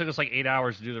one time it took us like 8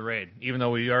 hours to do the raid, even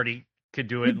though we already could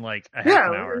do it in like a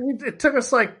half an hour. It took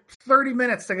us like 30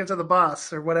 minutes to get to the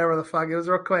boss or whatever the fuck. It was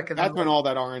real quick. And That's when all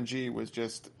that RNG was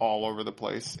just all over the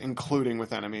place, including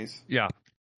with enemies. Yeah.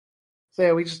 So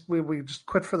yeah, we just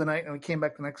quit for the night and we came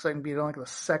back the next night and beat it on like the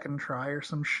second try or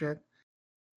some shit.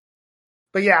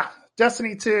 But yeah,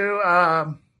 Destiny 2,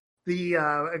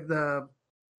 the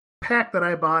pack that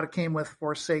I bought, it came with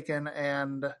Forsaken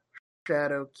and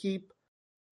Shadow Keep.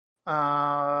 It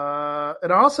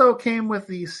also came with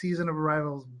the Season of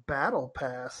Arrival's Battle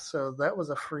Pass, so that was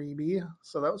a freebie.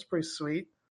 So that was pretty sweet.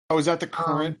 Oh, is that the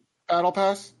current Battle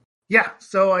Pass? Yeah,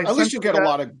 so at least you get a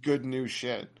lot of good new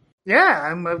shit.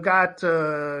 Yeah, I've got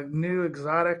new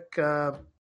exotic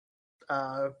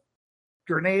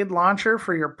grenade launcher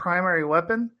for your primary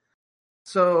weapon.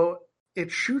 So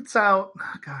it shoots out.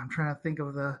 God, I'm trying to think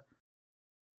of a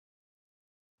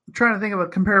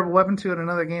comparable weapon to it in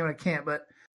another game, and I can't. But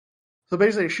so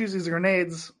basically, it shoots these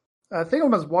grenades. Think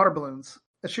of them as water balloons.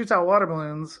 It shoots out water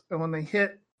balloons, and when they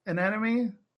hit an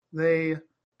enemy, they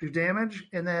do damage,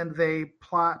 and then they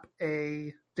plop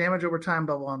a damage over time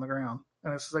bubble on the ground.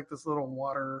 And it's like this little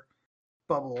water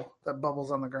bubble that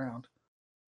bubbles on the ground.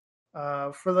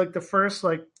 For like the first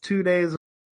 2 days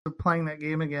of playing that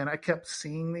game again, I kept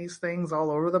seeing these things all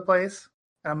over the place.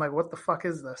 And I'm like, what the fuck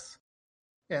is this?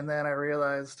 And then I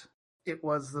realized it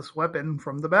was this weapon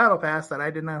from the Battle Pass that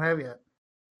I did not have yet.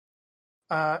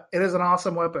 It is an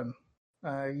awesome weapon.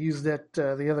 I used it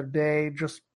the other day,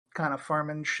 just kind of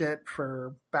farming shit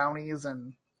for bounties,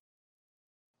 and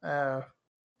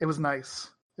it was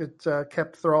nice. It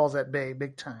kept thralls at bay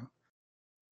big time.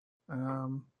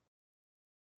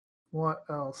 What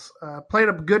else? Played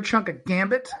a good chunk of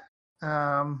Gambit.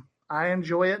 I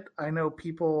enjoy it. I know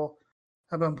people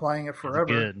have been playing it forever.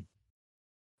 It's good.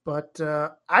 But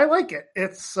I like it.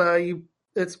 It's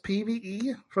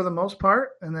PvE for the most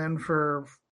part, and then for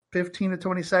 15 to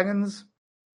 20 seconds,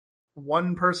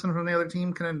 one person from the other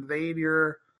team can invade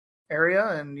your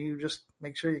area, and you just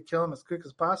make sure you kill them as quick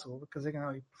as possible because they can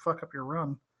really fuck up your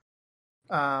run.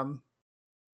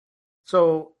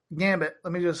 So Gambit,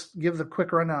 let me just give the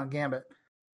quick rundown on Gambit.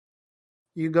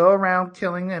 You go around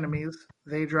killing enemies.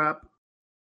 They drop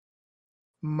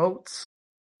motes.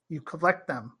 You collect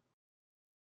them.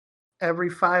 Every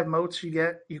 5 motes you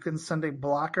get, you can send a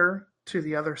blocker to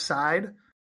the other side.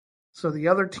 So the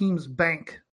other team's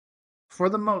bank for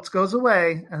the motes goes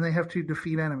away, and they have to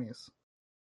defeat enemies.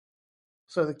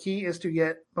 So the key is to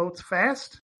get motes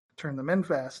fast, turn them in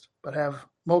fast, but have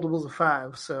multiples of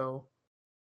 5, so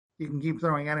you can keep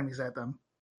throwing enemies at them.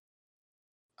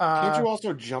 Can't you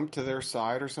also jump to their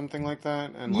side or something like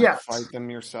that and yes. fight them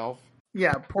yourself?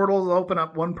 Yeah, portals open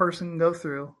up, one person can go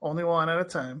through, only one at a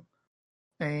time.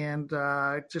 And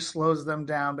it just slows them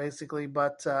down, basically.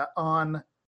 But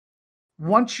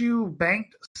once you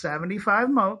banked 75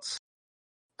 motes,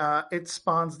 it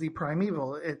spawns the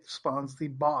primeval. It spawns the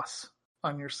boss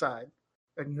on your side,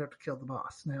 and you have to kill the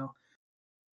boss. Now,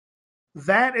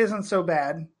 that isn't so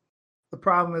bad. The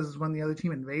problem is when the other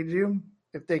team invades you,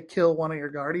 if they kill one of your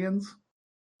guardians,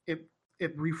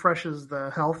 it refreshes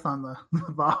the health on the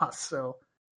boss. So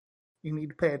you need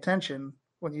to pay attention.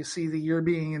 When you see the "you're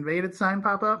being invaded" sign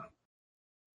pop up,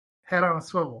 head on a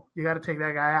swivel. You got to take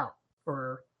that guy out,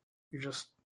 or you're just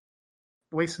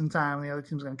wasting time and the other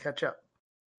team's going to catch up.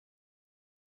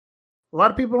 A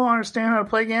lot of people don't understand how to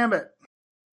play Gambit.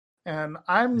 And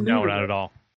I'm new. No, not at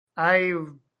all.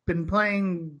 I've been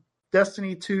playing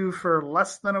Destiny 2 for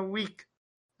less than a week,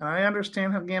 and I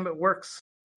understand how Gambit works.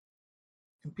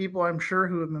 And people, I'm sure,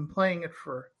 who have been playing it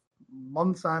for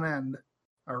months on end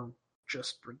are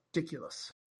just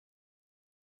ridiculous.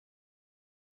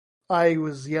 I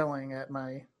was yelling at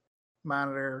my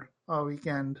monitor all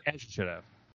weekend. As you should have.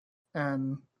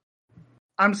 And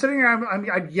I'm sitting here,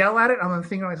 I'd yell at it, I'm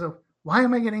thinking to myself, why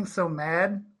am I getting so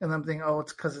mad? And I'm thinking,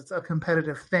 it's because it's a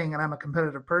competitive thing and I'm a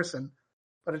competitive person.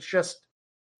 But I'm just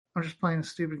playing a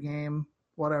stupid game,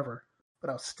 whatever.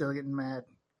 But I was still getting mad.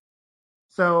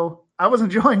 So I was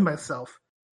enjoying myself.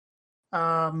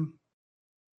 Are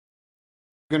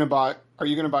you gonna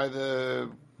buy the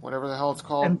whatever the hell it's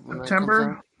called in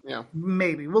September? Yeah,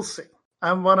 maybe. We'll see.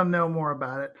 I want to know more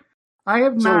about it. I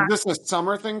have so not. Is this a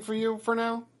summer thing for you for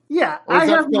now? Yeah, I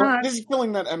have not. This is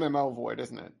filling that MMO void,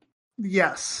 isn't it?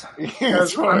 Yes,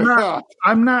 That's what I thought.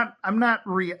 I'm not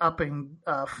re-upping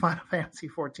Final Fantasy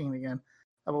 14 again.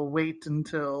 I will wait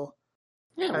until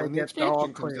I get the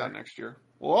expansion comes out next year.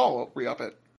 We'll all re-up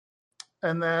it.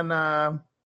 And then oh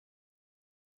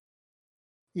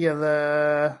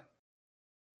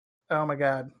my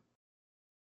god,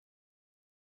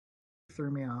 threw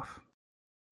me off.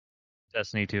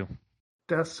 Destiny 2.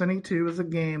 Destiny 2 is a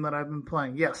game that I've been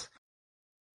playing. Yes.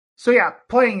 So yeah,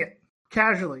 playing it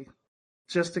casually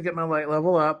just to get my light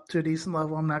level up to a decent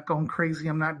level. I'm not going crazy.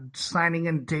 I'm not signing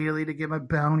in daily to get my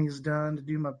bounties done, to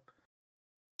do my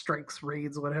strikes,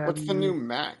 raids, what have you. What's the new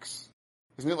max?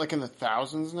 Isn't it like in the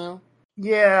thousands now?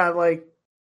 Yeah, like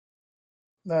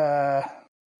I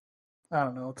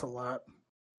don't know. It's a lot.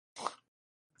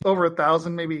 Over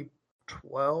 1,000, maybe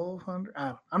 1,200.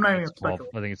 I'm not even gonna speculate.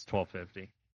 I think it's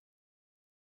 1,250.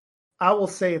 I will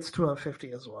say it's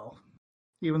 1,250 as well,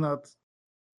 even though it's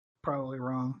probably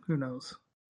wrong. Who knows?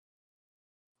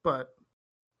 But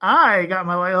I got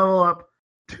my light level up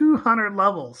 200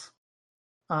 levels,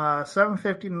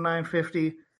 750 to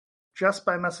 950, just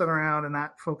by messing around and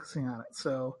not focusing on it.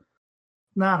 So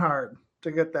not hard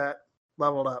to get that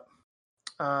leveled up.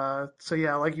 So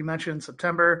yeah, like you mentioned,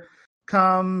 September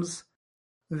comes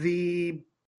the,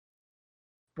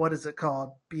 what is it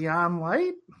called? Beyond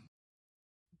Light?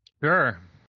 Sure.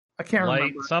 I can't Light,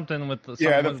 remember. something with the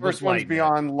The first one's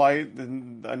Beyond Light,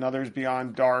 then another's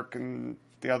Beyond Dark, and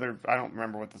the other, I don't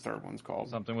remember what the third one's called.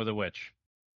 Something with a witch.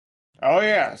 Oh,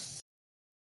 yes.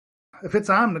 If it's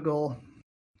Omnigul,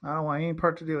 I don't want any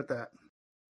part to do with that.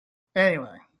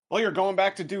 Anyway. Well, you're going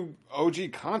back to do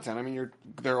OG content. I mean,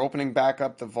 they're opening back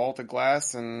up the Vault of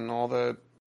Glass and all the.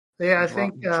 Yeah, I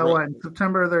think in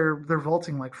September they're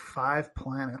vaulting like 5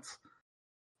 planets.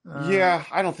 Yeah,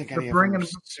 I don't think any of them are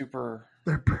super.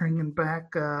 They're bringing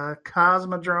back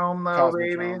Cosmodrome though,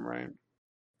 baby. Right?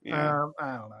 Yeah.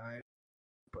 I don't know,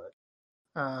 but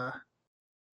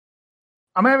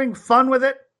I'm having fun with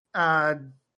it.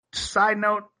 Side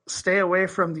note: stay away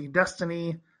from the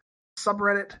Destiny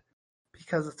subreddit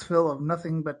because it's full of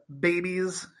nothing but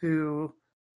babies who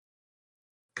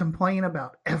complain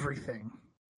about everything.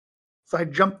 So I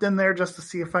jumped in there just to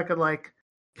see if I could like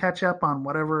catch up on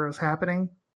whatever is happening.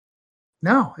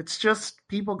 No, it's just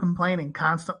people complaining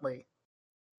constantly.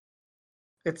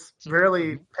 It's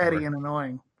really petty and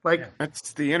annoying. Like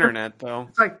that's the internet, though.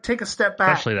 It's like take a step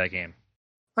back. Especially that game.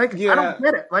 Like I don't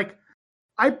get it. Like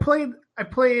I played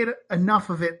enough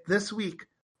of it this week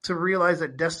to realize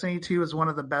that Destiny 2 is one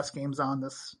of the best games in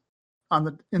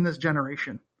this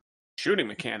generation. Shooting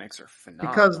mechanics are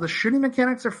phenomenal. Because the shooting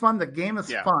mechanics are fun, the game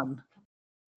is fun.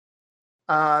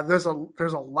 There's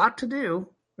a lot to do.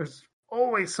 There's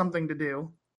always something to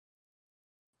do.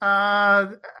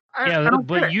 But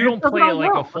you don't play it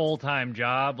like a full-time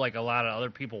job like a lot of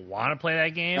other people want to play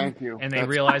that game. Thank you. And they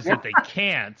realize that they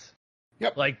can't.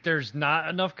 Yep. Like there's not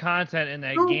enough content in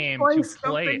that game to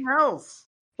play it. Else.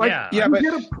 Like you but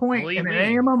get a point in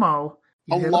an MMO,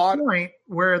 you hit a point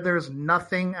where there's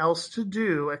nothing else to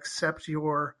do except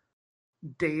your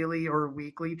daily or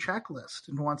weekly checklist.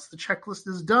 And once the checklist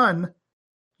is done,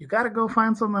 you got to go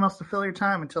find something else to fill your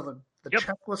time until the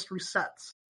checklist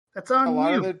resets. That's on you. A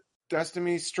lot of the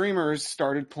Destiny streamers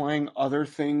started playing other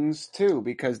things too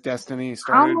because Destiny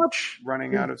started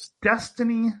running out of.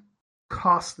 Destiny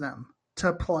cost them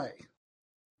to play.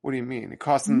 What do you mean? It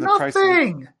cost them the price.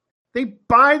 Nothing. They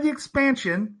buy the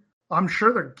expansion. I'm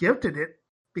sure they're gifted it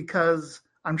because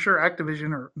I'm sure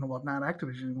Activision not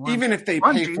Activision. Even if they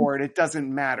pay for it, it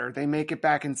doesn't matter. They make it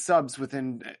back in subs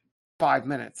within 5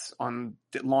 minutes on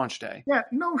launch day. Yeah,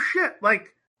 no shit. Like,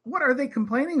 what are they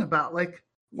complaining about? Like,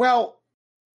 well,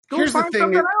 go find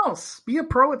something else. Be a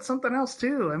pro at something else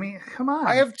too. I mean, come on.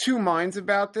 I have two minds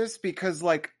about this because,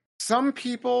 like, some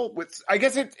people I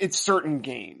guess it's certain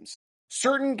games.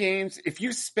 Certain games, if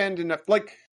you spend enough,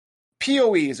 like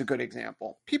PoE is a good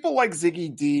example. People like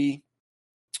Ziggy D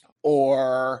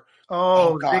or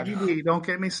Ziggy D. Don't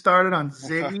get me started on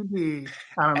Ziggy D.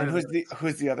 I don't know. And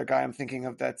who's the other guy I'm thinking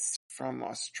of that's from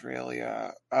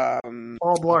Australia?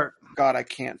 Paul Blart. God, I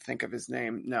can't think of his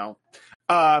name. No.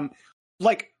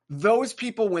 Like those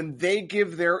people, when they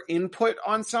give their input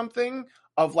on something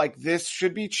of like, this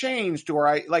should be changed, or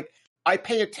I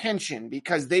pay attention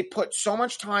because they put so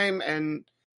much time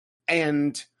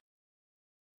and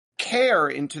care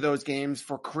into those games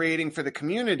for creating for the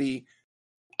community.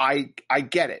 I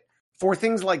get it. For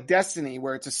things like Destiny,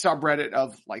 where it's a subreddit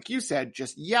of, like you said,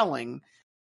 just yelling,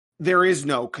 there is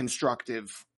no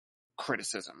constructive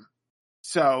criticism.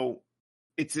 So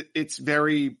it's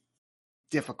very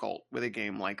difficult with a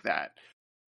game like that.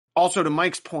 Also, to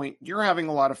Mike's point, you're having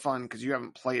a lot of fun because you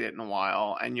haven't played it in a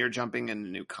while and you're jumping into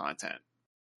new content.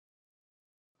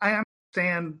 I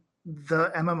understand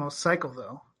the MMO cycle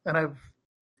though, and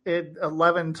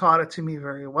 11 taught it to me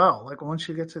very well. Like once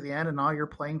you get to the end and all you're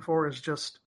playing for is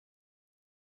just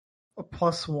a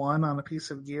 +1 on a piece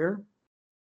of gear,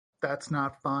 that's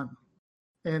not fun.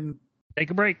 And take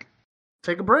a break.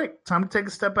 Time to take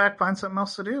a step back, find something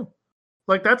else to do.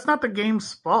 Like that's not the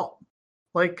game's fault.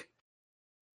 Like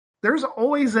there's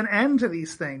always an end to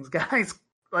these things, guys.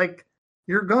 Like,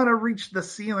 you're going to reach the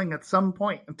ceiling at some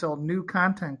point until new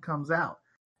content comes out.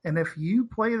 And if you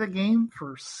play the game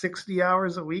for 60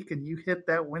 hours a week and you hit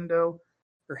that window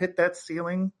or hit that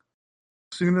ceiling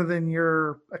sooner than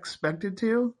you're expected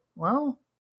to, well,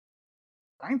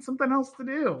 find something else to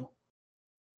do.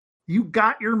 You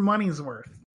got your money's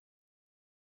worth.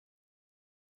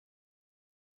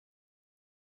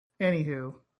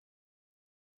 Anywho,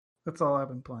 that's all I've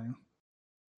been playing.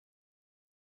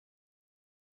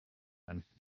 An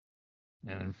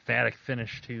emphatic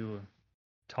finish to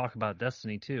talk about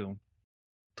Destiny 2.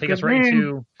 Take us right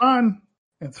into fun.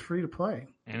 It's free to play.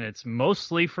 And it's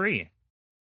mostly free.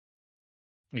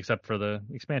 Except for the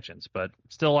expansions, but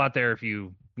still out there if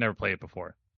you never played it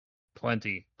before.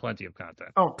 Plenty of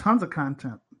content. Oh, tons of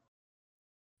content.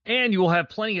 And you will have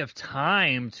plenty of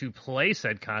time to play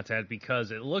said content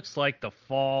because it looks like the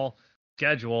fall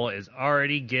schedule is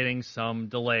already getting some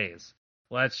delays.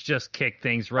 Let's just kick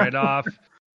things right off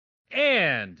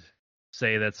and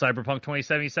say that Cyberpunk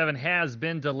 2077 has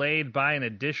been delayed by an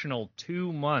additional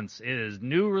 2 months. Its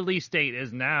new release date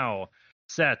is now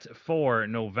set for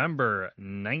November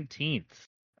 19th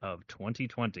of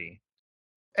 2020.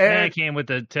 And it came with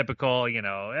the typical,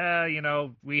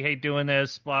 we hate doing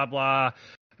this, blah, blah.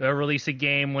 They'll release a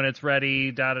game when it's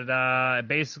ready, da-da-da.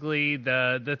 Basically,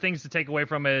 the things to take away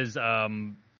from it is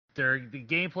the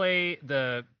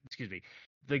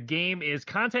game is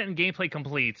content and gameplay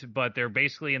complete, but they're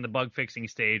basically in the bug fixing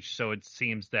stage, so it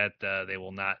seems that they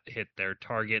will not hit their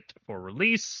target for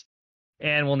release,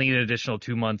 and we'll need an additional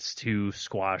 2 months to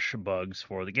squash bugs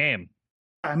for the game.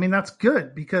 I mean, that's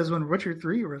good, because when Witcher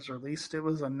 3 was released, it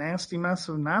was a nasty mess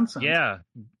of nonsense. Yeah.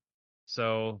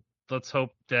 So let's hope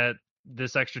that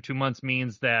this extra 2 months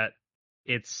means that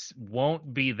it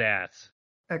won't be that.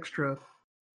 Extra.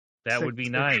 That would be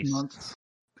nice.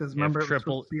 Because remember, it was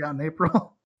supposed to be out in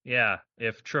April. Yeah.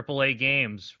 If AAA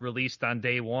games released on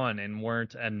day one and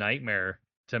weren't a nightmare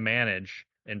to manage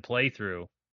and play through,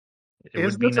 it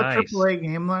would be nice. Is this a AAA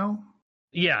game, though?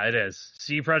 Yeah, it is.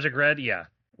 CD Projekt Red, yeah.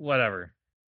 Whatever.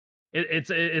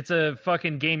 It's a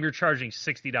fucking game you're charging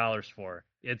 $60 for.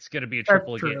 It's going to be a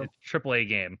AAA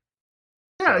game.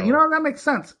 Yeah, so, that makes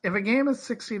sense. If a game is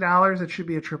 $60, it should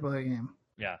be a AAA game.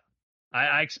 Yeah.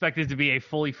 I expect it to be a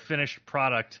fully finished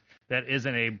product that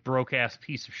isn't a broke-ass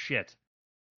piece of shit.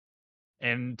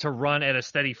 And to run at a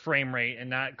steady frame rate and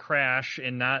not crash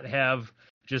and not have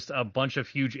just a bunch of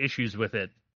huge issues with it.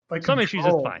 Like some issues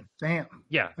is fine. Damn.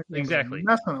 Yeah, exactly.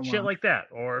 Shit like that.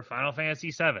 Or Final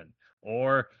Fantasy VII.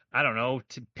 Or, I don't know,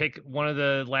 to pick one of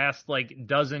the last,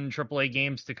 dozen AAA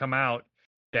games to come out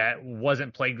that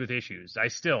wasn't plagued with issues. I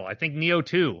think Neo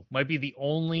 2 might be the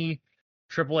only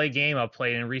AAA game I've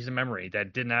played in recent memory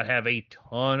that did not have a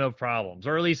ton of problems,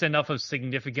 or at least enough of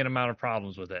significant amount of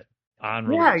problems with it on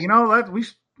release. Yeah,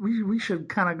 we should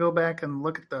kind of go back and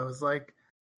look at those,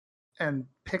 and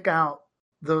pick out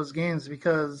those games,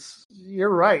 because you're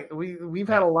right. We've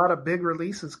had a lot of big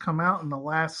releases come out in the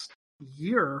last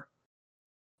year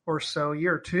or so,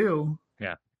 year or two.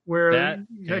 Yeah. Where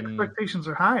expectations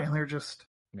are high and they're just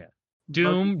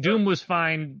Doom was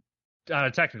fine on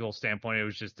a technical standpoint. It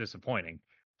was just disappointing,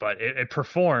 but it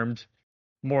performed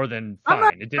more than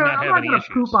fine. It did not have any issues.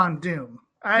 Poop on Doom.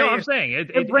 I'm saying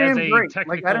it ran as a great.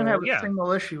 technical. I didn't have a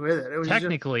single issue with it. It was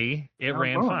technically it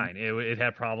ran fine. It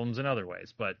had problems in other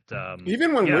ways, but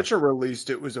even when Witcher released,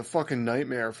 it was a fucking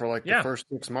nightmare for the first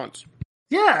 6 months.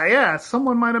 Yeah.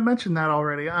 Someone might have mentioned that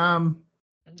already. Sorry.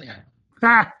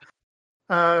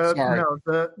 No,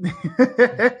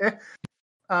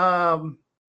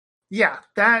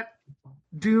 that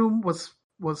Doom was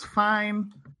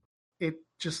fine. It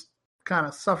just kind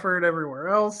of suffered everywhere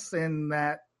else, in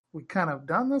that we kind of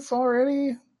done this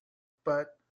already. But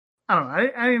I don't know.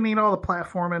 I didn't need all the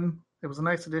platforming. It was a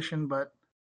nice addition, but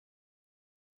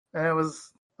it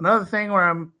was another thing where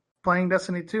I'm playing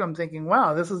Destiny 2. I'm thinking,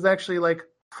 wow, this is actually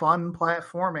fun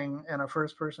platforming in a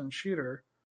first-person shooter.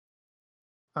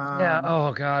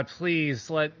 Oh God, please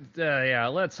let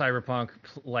Cyberpunk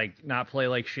not play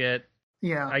like shit.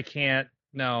 Yeah, I can't.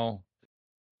 No,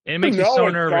 and it makes me so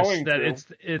nervous that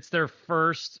it's their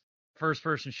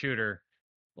first-person shooter.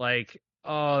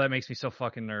 That makes me so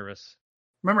fucking nervous.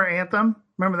 Remember Anthem?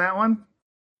 Remember that one?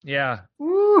 Yeah.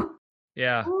 Woo!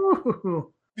 Yeah.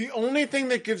 Woo! The only thing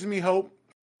that gives me hope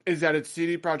is that it's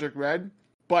CD Projekt Red,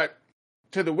 but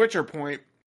to the Witcher point,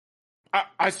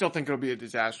 I still think it'll be a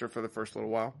disaster for the first little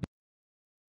while.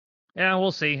 Yeah,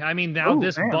 we'll see. I mean, now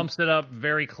this bumps it up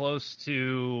very close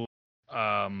to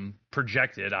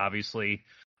projected, obviously,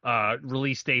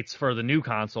 release dates for the new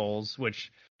consoles,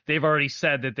 which they've already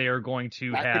said that they are going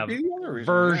to That have could be the other reason,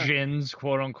 versions,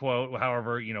 quote unquote,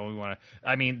 however, we want to.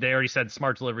 I mean, they already said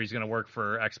smart delivery is going to work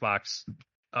for Xbox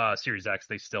Series X.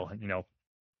 They still,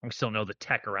 we still know the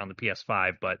tech around the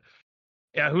PS5, but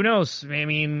yeah, who knows? I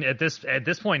mean, at this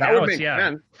point That now, would it's make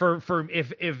sense. for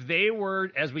if they were,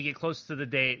 as we get close to the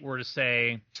date, were to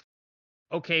say,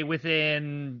 okay,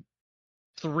 within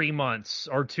 3 months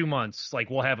or 2 months, like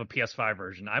we'll have a PS5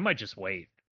 version, I might just wait.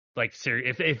 Like,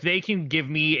 if they can give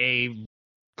me a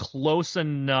close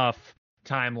enough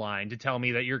timeline to tell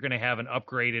me that you're going to have an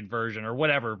upgraded version or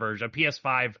whatever version, a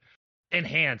PS5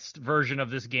 enhanced version of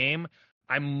this game,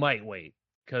 I might wait.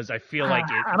 Because I feel like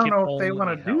I don't know if they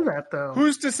want to do that, though.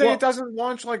 Who's to say it doesn't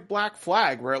launch like Black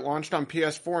Flag, where it launched on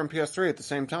PS4 and PS3 at the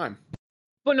same time?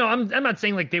 But no, I'm not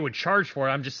saying like they would charge for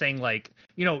it. I'm just saying like,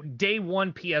 day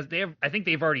one I think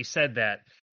they've already said that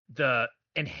the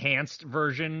enhanced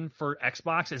version for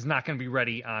Xbox is not going to be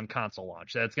ready on console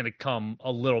launch. That's going to come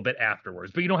a little bit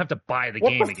afterwards. But you don't have to buy the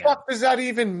game again. What the fuck does that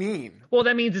even mean? Well,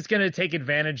 that means it's going to take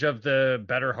advantage of the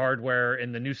better hardware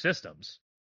in the new systems.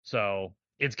 So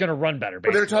it's going to run better,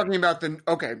 basically. But they're talking about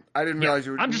okay, I didn't realize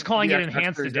you were... I'm just calling it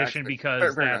Enhanced Edition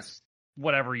because that's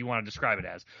whatever you want to describe it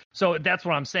as. So that's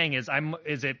what I'm saying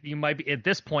you might be, at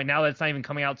this point, now that it's not even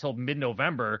coming out till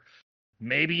mid-November,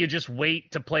 maybe you just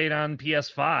wait to play it on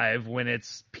PS5 when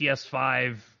it's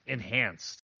PS5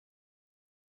 Enhanced.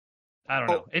 I don't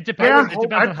know. It depends. It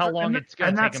depends on how long it's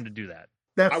going to take them to do that.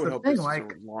 That's the thing.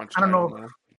 Like,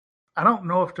 I don't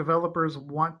know if developers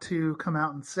want to come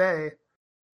out and say,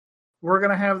 we're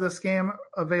going to have this game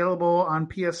available on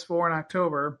PS4 in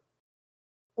October,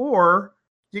 or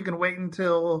you can wait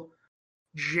until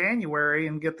January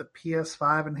and get the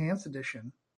PS5 Enhanced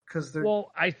Edition.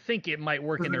 Well, I think it might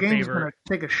work in their favor. The game's favor. going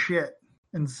to take a shit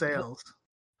in sales.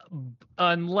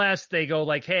 Unless they go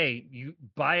like, hey, you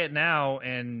buy it now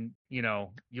and,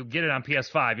 you'll get it on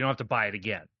PS5. You don't have to buy it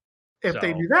again. If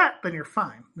they do that, then you're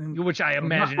fine. Which I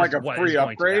imagine like is a what free is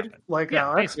going upgrade? to happen. Like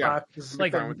Xbox is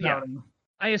like,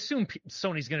 I assume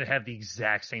Sony's going to have the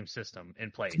exact same system in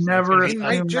place. Never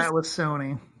assume that with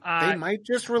Sony. They might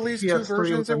just release two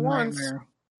versions at once.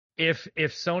 If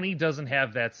Sony doesn't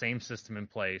have that same system in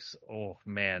place, oh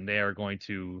man, they are going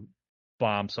to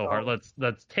bomb so hard.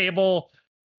 Let's table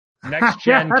next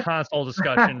gen console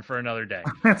discussion for another day.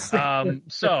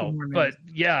 But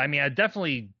yeah, I mean, it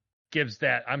definitely gives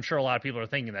that. I'm sure a lot of people are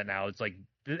thinking that now. It's like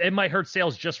it might hurt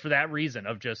sales just for that reason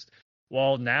of just.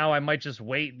 Well, now I might just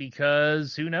wait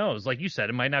because who knows? Like you said,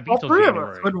 it might not be till January. All 3 of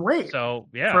us would wait. So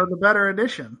yeah, for the better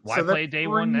edition. Why play day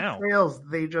one now? Sales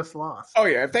they just lost. Oh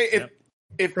yeah, if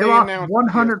they lost announced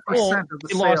 100% of the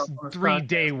sales, lost 3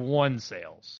 day one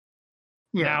sales.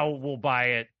 Yeah. Now we'll buy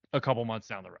it a couple months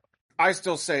down the road. I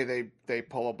still say they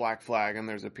pull a Black Flag and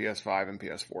there's a PS5 and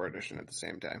PS4 edition at the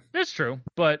same time. That's true,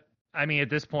 but I mean, at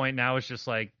this point now it's just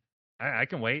like. I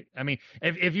can wait. I mean,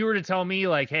 if you were to tell me,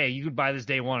 like, hey, you could buy this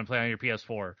day one and play on your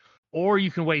PS4, or you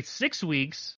can wait 6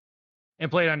 weeks and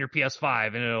play it on your PS5,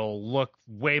 and it'll look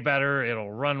way better,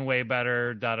 it'll run way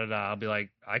better, I'll be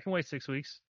like, I can wait 6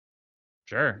 weeks.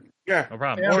 Sure. Yeah. No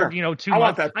problem. Yeah, or, sure. 2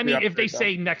 months. I mean, if they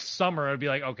say next summer, I'd be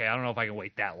like, okay, I don't know if I can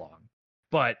wait that long.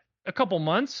 But a couple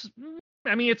months,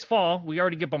 I mean, it's fall. We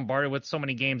already get bombarded with so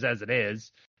many games as it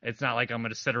is. It's not like I'm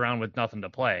going to sit around with nothing to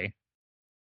play.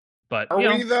 But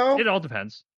though? It all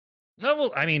depends. No,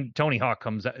 well, I mean, Tony Hawk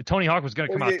was going to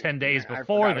come out 10 days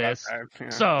before this. Yeah.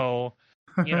 So,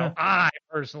 I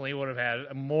personally would have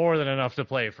had more than enough to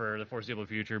play for the foreseeable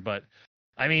future. But,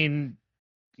 I mean,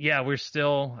 yeah, we're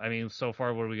still, so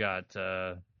far, what do we got?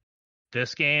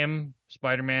 This game,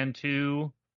 Spider-Man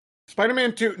 2.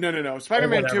 Spider-Man 2, no.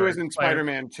 Spider-Man 2 isn't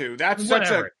Spider-Man 2. That's such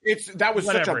a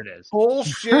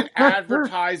bullshit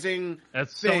advertising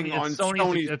thing on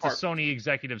Sony's part. That's a Sony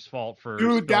executive's fault for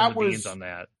spilling the beans on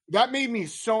that. That made me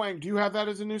so angry. Do you have that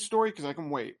as a news story? Because I can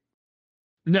wait.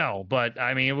 No, but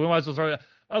I mean, we might as well throw it.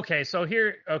 Okay, so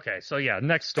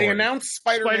next story. They announced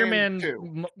Spider-Man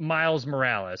 2. Miles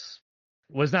Morales.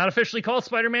 Was not officially called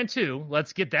Spider-Man 2.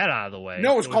 Let's get that out of the way.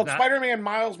 No, it was called Spider-Man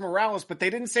Miles Morales, but they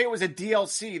didn't say it was a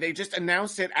DLC. They just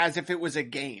announced it as if it was a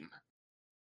game.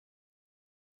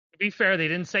 To be fair, they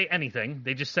didn't say anything.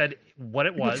 They just said what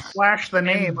it was. Just flash the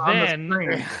name on the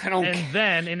screen. And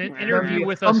then in an interview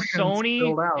with a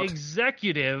Sony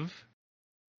executive,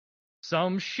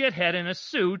 some shithead in a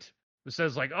suit who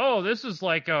says like, oh, this is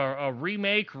like a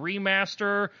remake,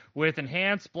 remaster with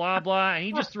enhanced blah, blah. And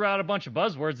he just threw out a bunch of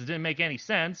buzzwords that didn't make any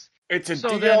sense. It's a so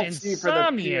DLC then for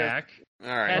Insomniac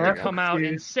had to come out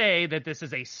Excuse. and say that this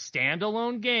is a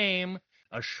standalone game,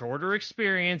 a shorter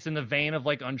experience in the vein of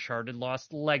like Uncharted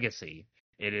Lost Legacy.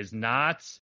 It is not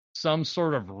some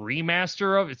sort of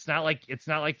remaster of. It's not like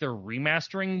they're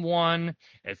remastering one.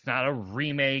 It's not a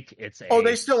remake. It's a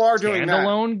they still are doing that.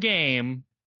 Standalone game.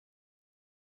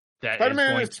 That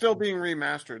Spider-Man is still being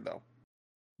remastered, though.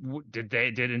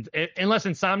 Unless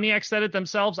Insomniac said it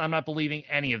themselves, I'm not believing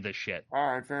any of this shit.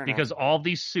 All right, fair enough. Because all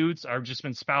these suits are just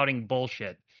been spouting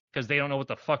bullshit because they don't know what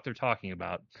the fuck they're talking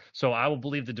about. So I will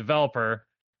believe the developer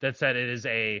that said it is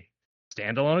a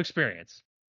standalone experience.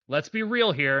 Let's be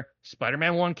real here.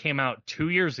 Spider-Man 1 came out 2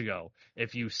 years ago.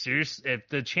 If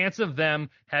the chance of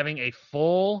them having a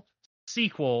full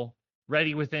sequel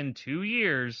ready within 2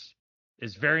 years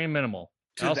is very minimal.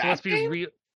 Also, let's be real.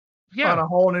 Yeah, on a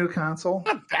whole new console.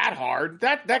 Not that hard.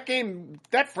 That game,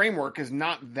 that framework is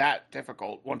not that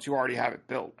difficult once you already have it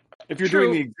built. If you're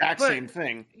doing the exact same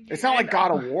thing, it's not like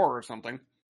God of War or something.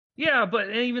 Yeah, but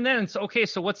even then, it's okay.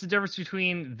 So what's the difference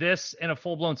between this and a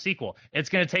full-blown sequel? It's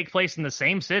going to take place in the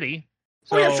same city.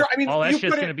 So sure. I mean, all that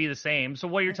shit's going to be the same. So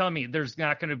what you're telling me, there's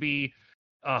not going to be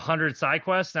 100 side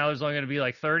quests. Now there's only going to be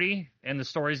like 30, and the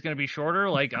story's going to be shorter.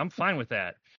 Like, I'm fine with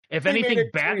that. If anything,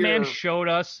 Batman showed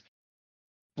us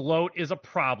bloat is a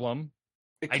problem.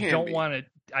 I don't want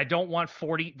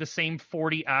the same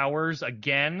 40 hours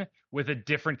again with a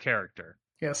different character.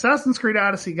 Yeah, Assassin's Creed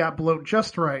Odyssey got bloat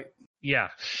just right. Yeah.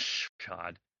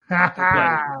 God.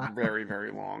 Very,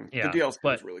 very long. Yeah, the DLC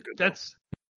was really good. That's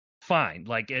fine.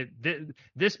 Like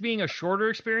this being a shorter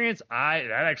experience, that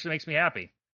actually makes me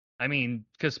happy. I mean,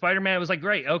 because Spider-Man was like,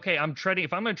 great, okay,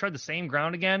 if I'm going to tread the same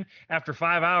ground again, after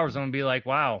 5 hours, I'm going to be like,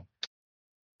 wow.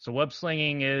 So web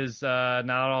slinging is not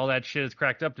all that shit is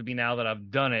cracked up to be now that I've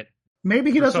done it.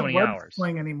 Maybe he doesn't web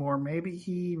sling anymore. Maybe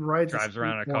he drives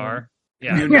around a car.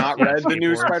 Yeah. You not read the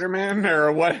new Spider-Man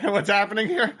or what's happening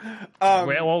here?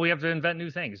 Well, we have to invent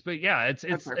new things, but yeah,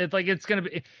 it's like it's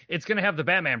gonna have the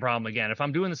Batman problem again. If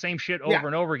I'm doing the same shit over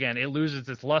and over again, it loses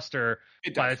its luster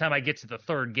by the time I get to the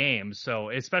third game. So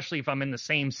especially if I'm in the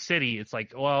same city, it's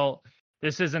like, well,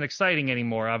 this isn't exciting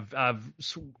anymore. I've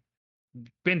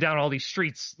been down all these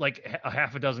streets like a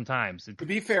half a dozen times. To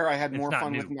be fair, I had more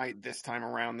fun with Night this time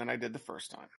around than I did the first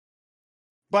time.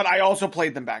 But I also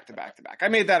played them back to back to back. I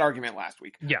made that argument last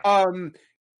week. Yeah.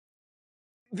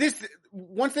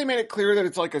 Once they made it clear that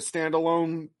it's like a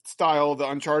standalone style, the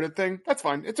Uncharted thing, that's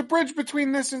fine. It's a bridge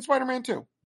between this and Spider-Man 2.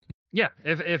 Yeah.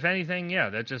 If anything,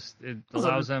 that just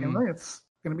allows them. It's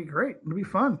gonna be great. It'll be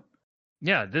fun.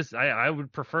 Yeah. I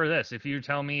would prefer this. If you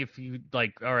tell me if you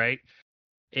like, all right,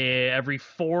 every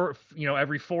 4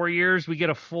 years we get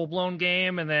a full-blown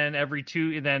game, and then every 2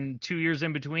 years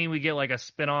in between we get like a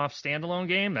spin-off standalone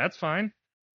game, that's fine.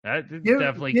 That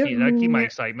definitely keep my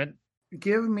excitement.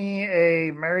 Give me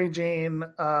a Mary Jane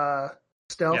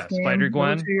stealth game.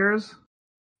 Spider-Gwen. 2 years.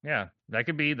 Yeah,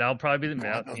 that'll probably be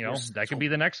that could be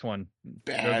the next one.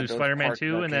 They'll do Spider-Man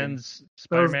 2 and then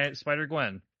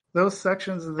Spider-Gwen. Those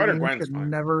sections of the game should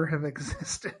never have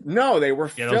existed. No, they were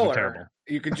filler. Those are terrible.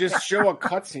 You could just show a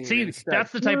cutscene. See, instead.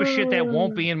 That's the type of shit that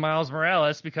won't be in Miles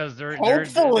Morales because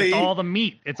it's all the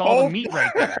meat. It's all the meat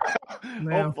right there.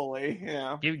 Hopefully,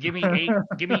 yeah. Give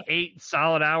me 8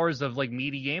 solid hours of like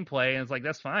meaty gameplay, and it's like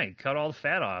that's fine. Cut all the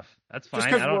fat off. That's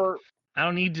fine. I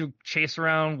don't need to chase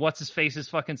around what's his face's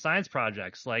fucking science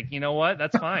projects. Like, you know what?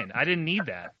 That's fine. I didn't need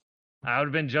that. I would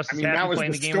have been just as happy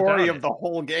playing the game. That was the story of the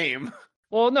whole game.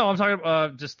 Well, no, I'm talking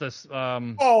about just this.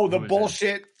 The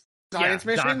bullshit science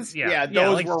missions.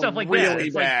 Those were stuff like really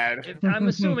bad. Like, I'm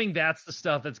assuming that's the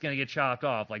stuff that's going to get chopped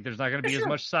off. Like, there's not going to be as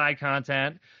much side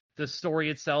content. The story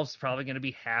itself is probably going to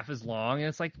be half as long. And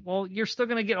it's like, well, you're still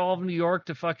going to get all of New York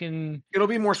to fucking. It'll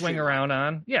be more swing around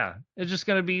on. Yeah, it's just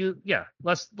going to be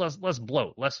less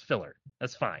bloat, less filler.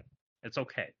 That's fine. It's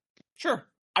okay. Sure.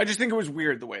 I just think it was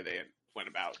weird the way they went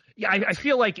about. Yeah, I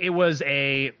feel like it was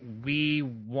we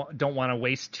don't want to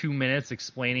waste 2 minutes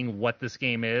explaining what this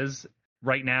game is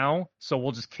right now, so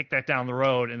we'll just kick that down the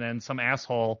road, and then some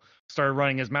asshole started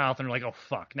running his mouth, and we're like, oh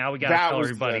fuck, now we gotta tell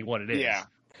everybody what it is. Yeah.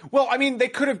 Well, I mean, they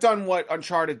could have done what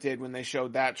Uncharted did when they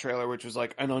showed that trailer, which was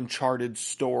like an Uncharted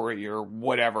story or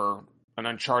whatever, an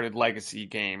Uncharted legacy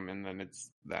game, and then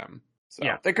it's them. So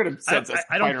yeah, they could have said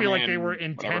I don't feel like they were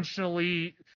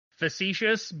intentionally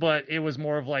facetious, but it was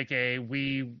more of like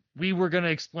we were going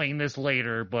to explain this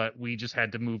later, but we just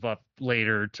had to move up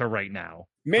later to right now.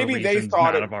 Maybe they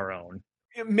thought of our own.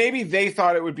 Maybe they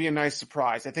thought it would be a nice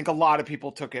surprise. I think a lot of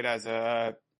people took it as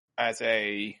a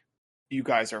you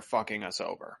guys are fucking us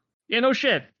over. Yeah, no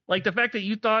shit. Like the fact that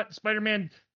you thought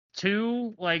Spider-Man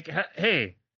 2, like,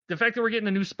 hey, the fact that we're getting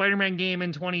a new Spider-Man game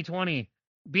in 2020,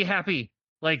 be happy.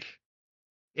 Like,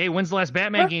 hey, when's the last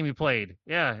Batman game you played?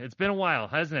 Yeah, it's been a while,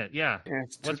 hasn't it? Yeah.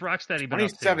 What's Rocksteady been up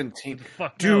to? 2017.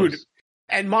 Fuck dude, knows?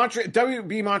 And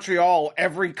WB Montreal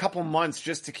every couple months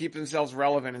just to keep themselves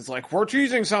relevant is like, we're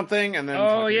choosing something, and then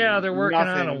they're working on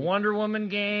a nothing. Wonder Woman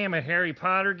game, a Harry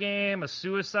Potter game, a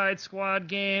Suicide Squad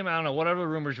game. I don't know, whatever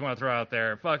rumors you want to throw out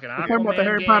there. Fucking You talking about the Aquaman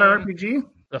Harry game, Potter RPG?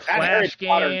 the That Harry Flash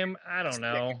Potter game. I don't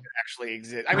know. actually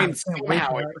exists. I mean, I can't wait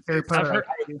somehow for it that Harry exists. Potter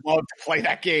I would love to play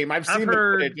that game. I've seen the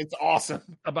heard- footage. It's awesome.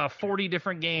 About 40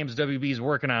 different games WB's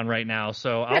working on right now,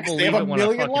 so I'll Yeah, 'cause they believe have it a when I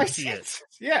million fucking see it. licenses.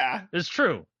 Yeah. It's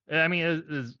true. I mean,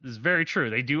 it's very true.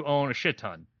 They do own a shit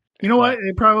ton. You know what? But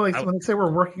They probably, I- when they say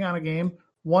we're working on a game,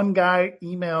 one guy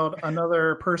emailed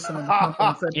another person in the company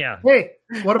and said, Yeah. hey,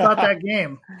 what about that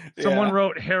game? Someone Yeah.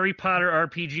 wrote Harry Potter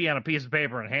RPG on a piece of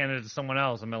paper and handed it to someone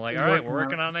else, and been like, "All right, we're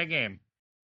working on that game."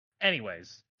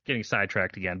 Anyways, getting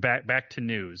sidetracked again. Back to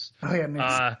news. Oh, yeah,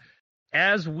 news.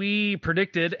 As we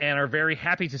predicted and are very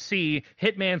happy to see,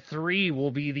 Hitman 3 will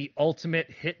be the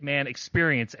ultimate Hitman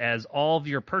experience, as all of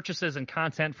your purchases and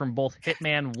content from both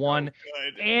Hitman 1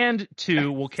 Good. and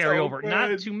 2 will carry So over. Not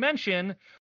good. to mention,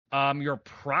 your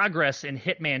progress in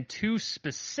Hitman 2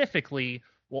 specifically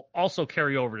will also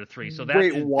carry over to 3. So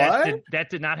Wait, what? That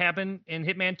did not happen in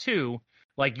Hitman 2.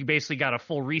 Like, you basically got a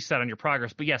full reset on your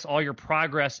progress. But yes, all your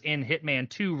progress in Hitman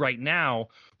 2 right now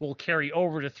will carry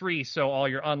over to 3. So all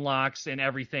your unlocks and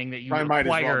everything that you I might as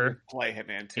well acquire just play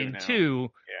Hitman 2 in now.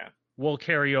 2 Yeah. will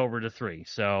carry over to 3.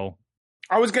 So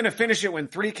I was going to finish it when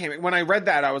 3 came. When I read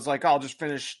that, I was like, I'll just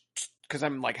finish, because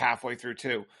I'm like halfway through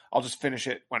 2. I'll just finish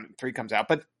it when 3 comes out.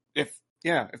 But if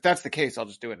that's the case, I'll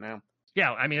just do it now.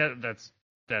 yeah, I mean, that's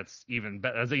even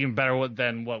better. That's even better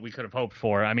than what we could have hoped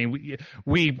for. I mean,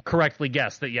 we correctly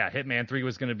guessed that Hitman 3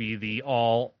 was going to be the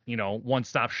all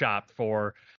one-stop shop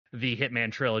for the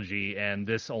Hitman trilogy, and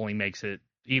this only makes it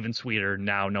even sweeter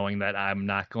now, knowing that I'm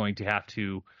not going to have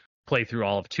to play through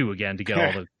all of 2 again to get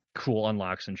all the cool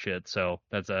unlocks and shit. So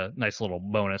that's a nice little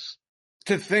bonus.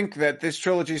 To think that this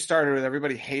trilogy started with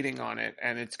everybody hating on it,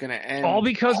 and it's going to end All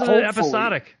because of the hopefully.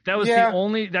 episodic. That was Yeah.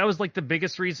 that was like the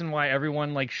biggest reason why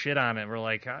everyone like shit on it. We're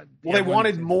like, Well, they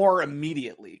wanted more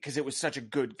immediately because it was such a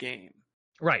good game.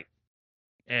 right.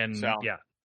 And So. yeah.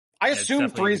 I It's assume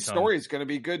definitely 3's story is going to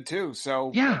be good too.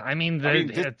 So Yeah, I mean,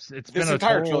 it's this been a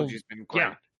entire total, trilogy's been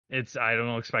great. Yeah, I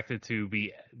don't expect it to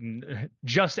be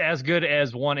just as good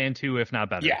as 1 and 2, if not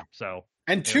better. Yeah. So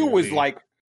And It 2 will was be- like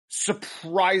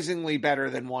surprisingly better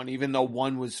than 1, even though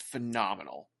 1 was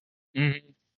phenomenal. mhm.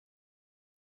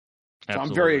 So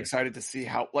I'm very excited to see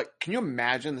how. Like, can you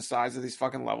imagine the size of these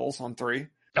fucking levels on 3?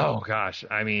 Oh gosh,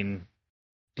 I mean,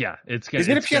 yeah, it's gonna. Is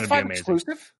it a it's gonna be PS5 amazing.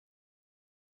 exclusive?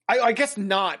 I guess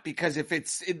not, because if I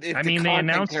the mean, they content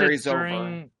announced it carries over.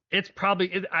 during. It's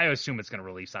probably. I assume it's going to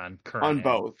release on current On and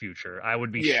both. future. I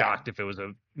would be Yeah. shocked if it was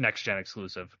a next gen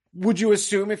exclusive. Would you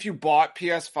assume if you bought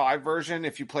PS5 version,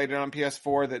 if you played it on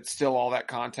PS4, that still all that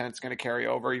content's going to carry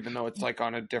over, even though it's like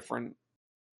on a different?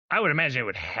 I would imagine it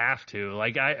would have to.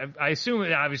 Like, I assume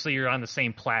that obviously you're on the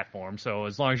same platform, so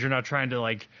as long as you're not trying to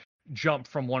like jump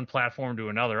from one platform to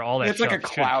another, all that It's like stuff a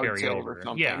should cloud carry save over. or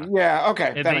something. Yeah, Yeah.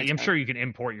 Okay. And that makes I'm sense. sure you can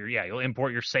import you'll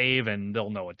import your save and they'll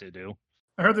know what to do.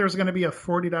 I heard there was going to be a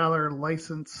 $40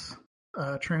 license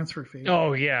transfer fee.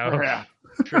 Oh yeah, Yeah.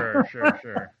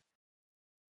 sure.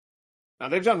 No,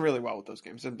 they've done really well with those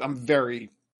games. I'm very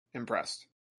impressed.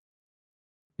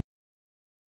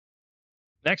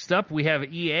 Next up, we have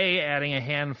EA adding a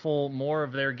handful more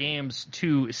of their games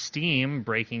to Steam,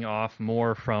 breaking off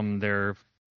more from their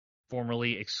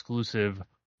formerly exclusive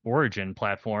Origin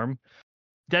platform.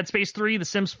 Dead Space 3, The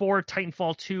Sims 4,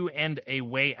 Titanfall 2, and A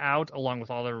Way Out, along with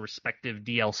all their respective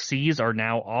DLCs, are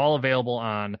now all available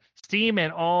on Steam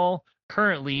and all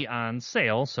currently on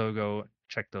sale. So go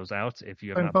check those out if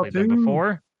you have not Titanfall played them 2.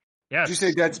 before. Yes. Did you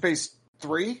say Dead Space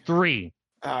 3? 3.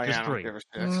 Oh, Just yeah,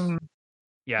 3.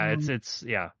 Yeah, it's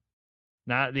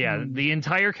not the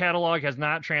entire catalog has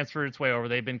not transferred its way over.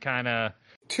 They've been kind of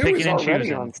 2 picking is and already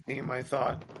choosing. on Steam, I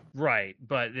thought. right,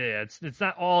 but yeah, it's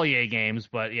not all EA games,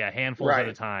 but yeah, handfuls at a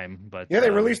Right. time. But Yeah, they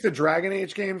released the Dragon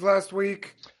Age games last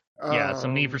week.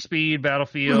 some Need for Speed,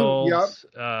 Battlefield,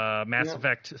 Yep. Mass Yep.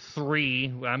 Effect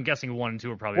 3. I'm guessing 1 and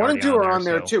 2 are probably 1 and already 2 are on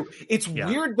there so too. It's yeah.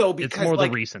 weird though, It's because more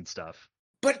like, the recent stuff.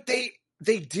 but they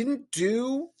didn't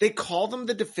do. They call them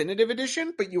the definitive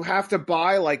edition, but you have to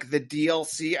buy like the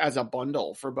DLC as a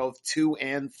bundle for both 2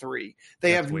 and 3.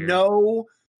 They That's have weird. no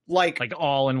like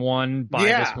All in one, buy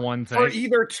Yeah, this one thing. for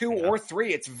either 2 Yeah. or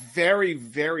 3. It's very,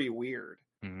 very weird.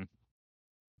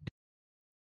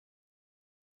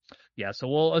 Yeah, so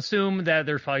we'll assume that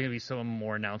there's probably going to be some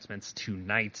more announcements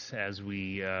tonight as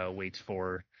we wait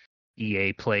for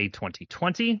EA Play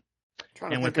 2020.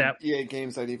 Trying And to with think of EA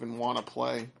games I'd even want to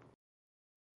play.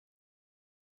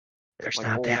 There's Like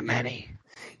not old that EA. many.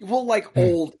 Well, like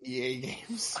old EA games.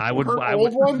 games? I would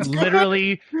Old ones good?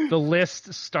 literally, the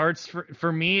list starts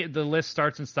for me, the list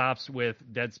starts and stops with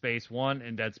Dead Space 1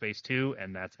 and Dead Space 2,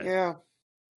 and that's it. Yeah.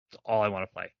 That's all I want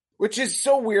to play. Which is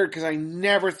so weird because I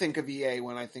never think of EA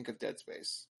when I think of Dead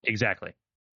Space. Exactly.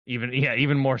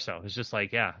 Even more so. It's just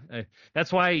like,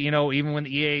 that's why, even when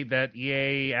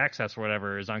EA Access or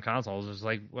whatever is on consoles, it's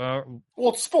like, well,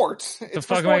 it's sports. The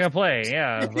fuck am I gonna play?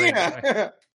 Yeah. Yeah.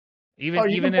 You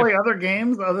can play other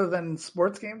games other than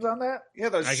sports games on that? Yeah,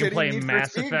 those I can play Need for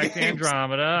Mass Speed Effect games.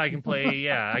 Andromeda. I can play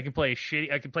the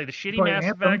shitty Mass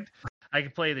Anthem. Effect. I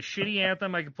can play the shitty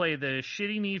Anthem. I can play the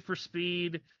shitty Need for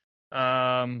Speed.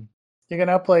 You can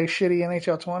now play shitty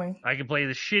NHL 20. I can play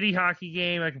the shitty hockey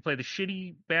game. I can play the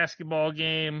shitty basketball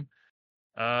game.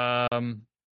 I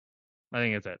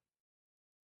think that's it.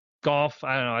 Golf.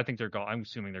 I don't know. I think I'm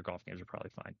assuming their golf games are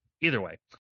probably fine. Either way.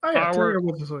 Oh yeah, Tiger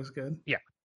Woods is always good. Yeah.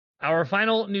 Our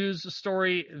final news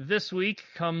story this week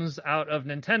comes out of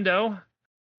Nintendo.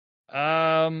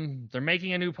 They're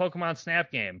making a new Pokemon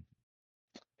Snap game.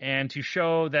 And to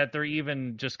show that they're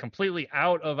even just completely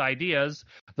out of ideas,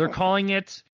 they're calling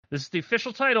it, this is the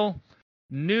official title,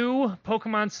 New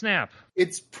Pokemon Snap.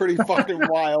 It's pretty fucking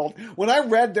wild. When I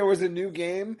read there was a new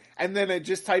game, and then I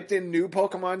just typed in New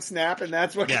Pokemon Snap, and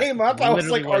that's what came up, I was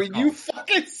like, are you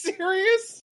fucking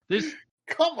serious?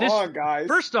 Come on, guys.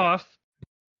 First off,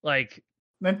 like,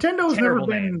 Nintendo's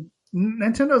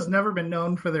never been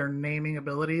known for their naming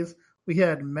abilities. We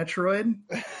had Metroid,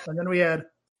 and then we had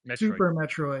Super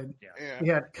Metroid. Yeah. We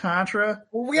had Contra.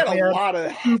 Well, we had a lot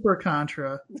of Super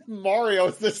Contra.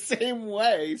 Mario's the same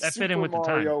way. That fit in with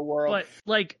Mario the time. World. But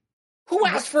like, who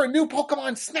asked for a new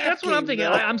Pokemon Snap? That's what I'm thinking.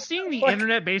 Though? I'm seeing the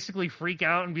internet basically freak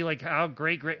out and be like, "How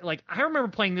great!" Like, I remember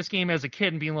playing this game as a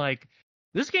kid and being like,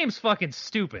 "This game's fucking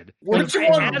stupid." As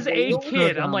a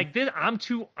kid, I'm like,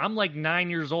 I'm like 9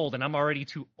 years old and I'm already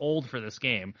too old for this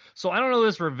game. So I don't know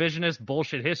this revisionist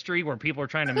bullshit history where people are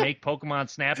trying to make Pokemon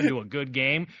Snap into a good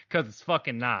game, because it's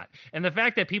fucking not. And the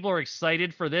fact that people are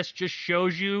excited for this just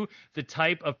shows you the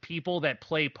type of people that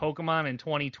play Pokemon in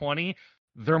 2020.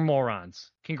 They're morons.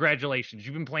 Congratulations.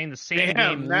 You've been playing the same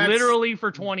game literally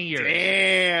for 20 years.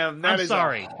 Damn, that I'm is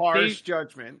sorry. A harsh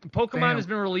judgment. Pokemon has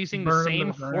been releasing the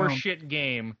same horseshit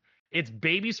game. It's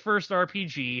baby's first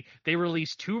RPG. They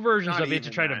released 2 versions of it to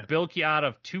try to bilk you out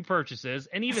of 2 purchases.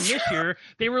 And even this year,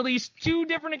 they released 2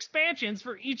 different expansions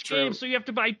for each game. So you have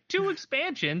to buy 2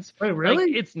 expansions. Wait,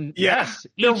 really? Like, yes.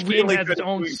 Each game has its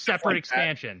own separate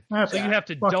expansion. So you have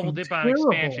to double dip on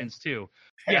expansions too.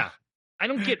 Yeah. I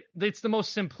don't get, it's the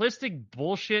most simplistic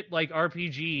bullshit like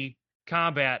RPG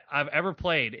combat I've ever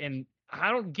played, and I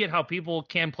don't get how people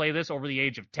can play this over the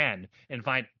age of 10 and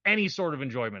find any sort of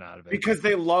enjoyment out of it. Because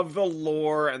they love the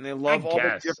lore and they love all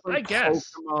the different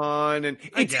Pokemon, and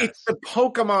it's the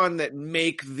Pokemon that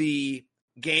make the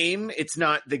game. It's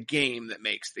not the game that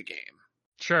makes the game.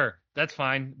 Sure, that's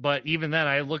fine, but even then,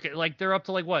 I look at like they're up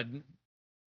to like what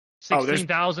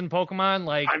 16,000 Pokemon.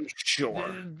 Like I'm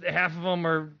sure half of them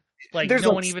are. Like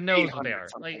no one even knows what they are.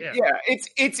 Like,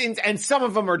 and some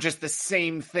of them are just the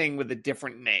same thing with a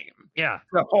different name. Yeah.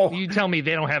 So, you tell me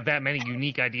they don't have that many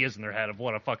unique ideas in their head of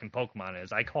what a fucking Pokemon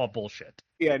is. I call bullshit.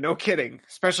 Yeah, no kidding.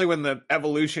 Especially when the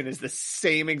evolution is the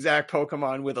same exact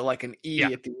Pokemon with an E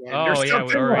at the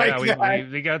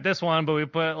end. We got this one, but we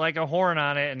put like a horn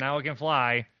on it, and now it can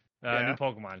fly. New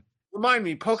Pokemon. Remind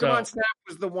me, Pokemon Snap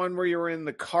was the one where you were in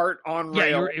the cart on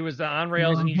rails. Yeah, it was the on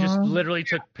rails, and you just literally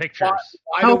took pictures.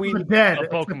 Why do we need a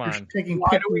Pokemon? Taking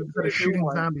pictures instead of shooting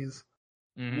zombies.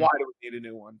 Mm-hmm. Why do we need a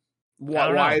new one?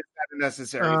 Why is that a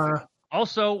necessary thing?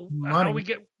 Also, how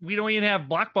we don't even have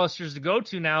Blockbusters to go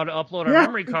to now to upload our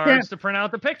memory cards to print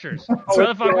out the pictures. Where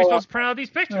the fuck are we supposed to print out these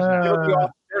pictures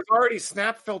now? There's already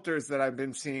Snap filters that I've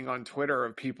been seeing on Twitter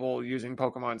of people using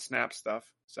Pokemon Snap stuff.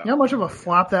 So. You know how much of a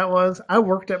flop that was? I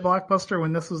worked at Blockbuster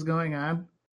when this was going on.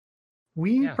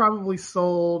 We probably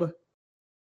sold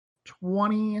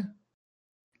 20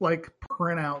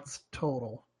 printouts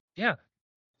total. Yeah.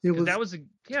 Terrible. It was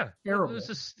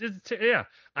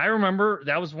I remember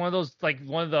that was one of those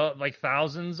one of the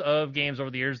thousands of games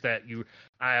over the years that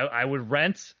I would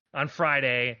rent on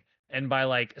Friday, and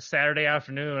by Saturday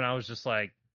afternoon I was just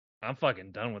like, I'm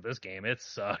fucking done with this game. It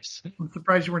sucks. I'm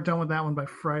surprised you weren't done with that one by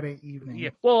Friday evening. Yeah.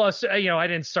 Well, I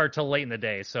didn't start till late in the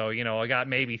day, so I got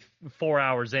maybe 4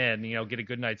 hours in. Get a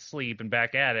good night's sleep and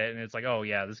back at it, and it's like, oh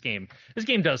yeah, this game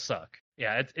does suck.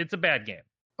 Yeah, it's a bad game.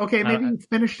 Okay, maybe you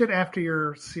finished it after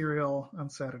your cereal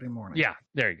on Saturday morning. Yeah,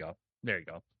 there you go.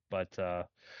 But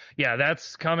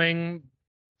that's coming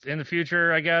in the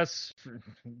future, I guess.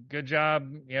 Good job.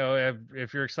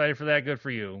 If you're excited for that, good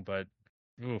for you. But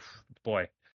oof, boy.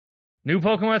 New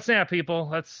Pokemon Snap,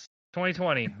 people.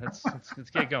 2020. Let's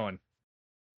get going.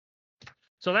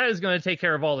 So that is going to take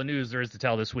care of all the news there is to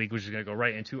tell this week, which is going to go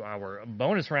right into our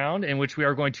bonus round, in which we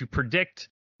are going to predict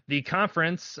the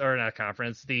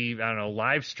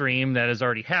live stream that has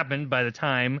already happened by the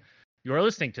time you are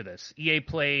listening to this. EA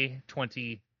Play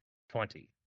 2020.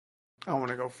 I want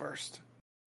to go first.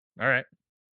 All right.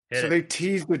 So they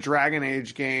teased the Dragon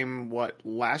Age game,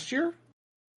 last year?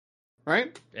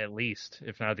 Right? At least,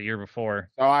 if not the year before.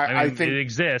 So I think it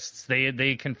exists.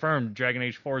 They confirmed Dragon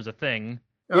Age 4 is a thing.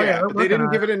 Yeah, but they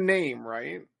didn't give it a name,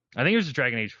 right? I think it was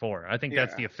Dragon Age 4. I think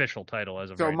that's the official title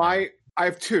as of right now. I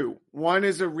have two. One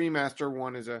is a remaster.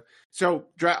 One is a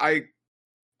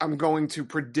I'm going to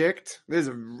predict.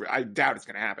 I doubt it's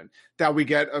going to happen that we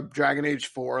get a Dragon Age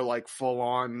 4 like full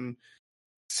on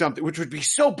something, which would be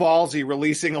so ballsy,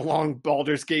 releasing along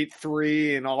Baldur's Gate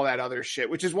 3 and all that other shit.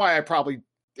 Which is why it probably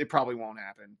won't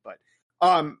happen. But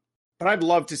I'd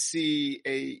love to see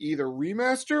a either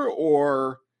remaster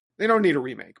or they don't need a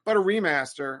remake, but a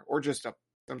remaster or just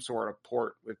some sort of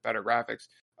port with better graphics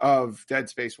of Dead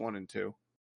Space 1 and 2.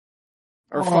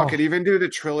 Or fuck it, even do the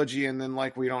trilogy and then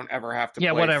like we don't ever have to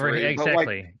play whatever, 3.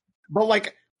 exactly. But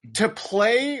like to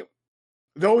play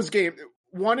those games,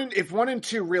 if 1 and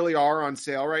 2 really are on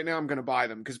sale right now, I'm going to buy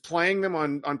them because playing them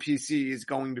on PC is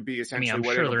going to be essentially I'm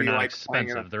what sure it'll they're be not like.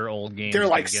 Expensive. They're old games. They're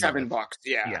like $7.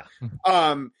 Yeah.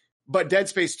 But Dead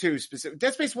Space 2 specific.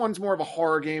 Dead Space 1's more of a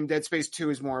horror game. Dead Space 2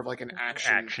 is more of like an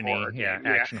action horror.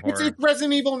 Action horror. It's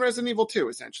Resident Evil and Resident Evil 2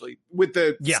 essentially with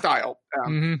the style.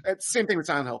 Same thing with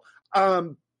Silent Hill.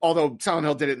 Although Silent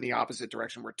Hill did it in the opposite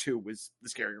direction where 2 was the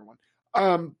scarier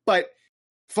one. But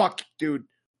fuck, dude,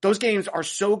 those games are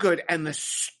so good, and the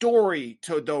story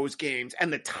to those games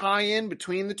and the tie-in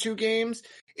between the two games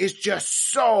is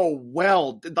just so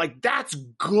well. Like that's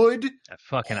good. That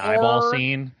fucking horror. Eyeball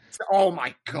scene. Oh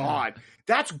my god,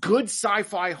 that's good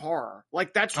sci-fi horror.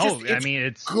 Like that's just.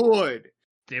 It's good.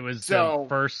 It was the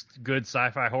first good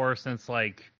sci-fi horror since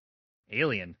like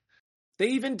Alien. They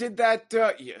even did that.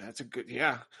 That's a good.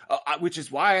 Which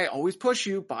is why I always push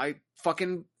you buy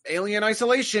fucking Alien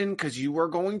Isolation because you are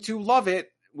going to love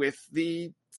it with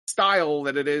the style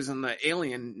that it is and the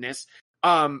alienness.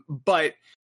 But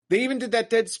they even did that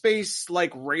Dead Space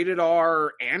like rated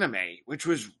R anime, which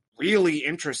was really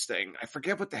interesting. I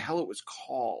forget what the hell it was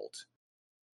called.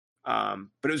 But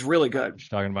it was really good. What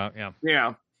you're talking about,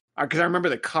 yeah. Because I remember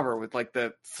the cover with like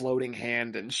the floating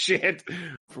hand and shit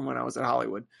from when I was at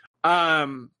Hollywood.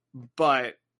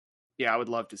 But yeah, I would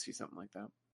love to see something like that.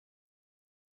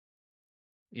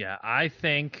 Yeah, I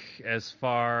think as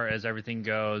far as everything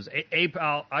goes,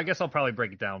 I guess I'll probably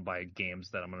break it down by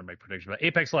games that I'm going to make predictions about.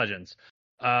 Apex Legends.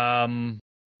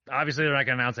 Obviously, they're not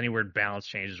going to announce any weird balance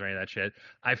changes or any of that shit.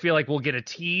 I feel like we'll get a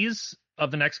tease of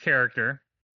the next character.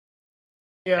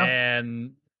 Yeah.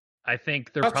 And I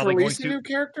think they're probably going to... a new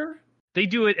character? They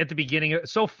do it at the beginning.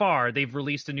 So far, they've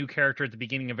released a new character at the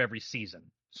beginning of every season.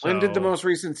 So, when did the most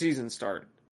recent season start?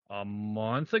 A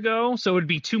month ago, so it would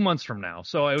be 2 months from now.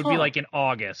 So it would be like in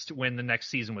August when the next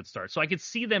season would start. So I could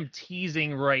see them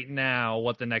teasing right now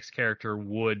what the next character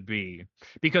would be,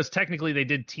 because technically they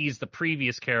did tease the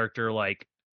previous character like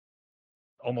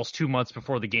almost 2 months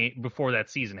before that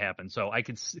season happened. So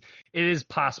it is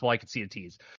possible I could see a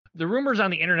tease. The rumors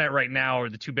on the internet right now are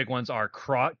the two big ones are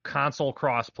console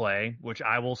crossplay, which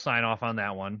I will sign off on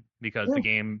that one because the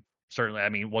game. Certainly, I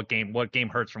mean, what game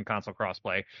hurts from console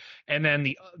crossplay? And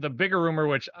then the bigger rumor,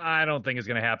 which I don't think is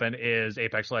going to happen, is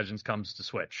Apex Legends comes to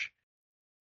Switch.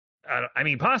 I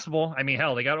mean, possible. I mean,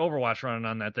 hell, they got Overwatch running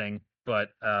on that thing, but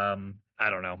I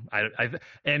don't know. I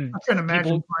can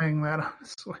imagine playing that on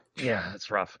Switch. Yeah, it's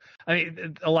rough. I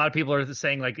mean, a lot of people are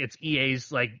saying like it's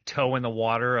EA's like toe in the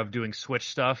water of doing Switch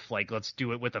stuff. Like, let's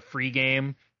do it with a free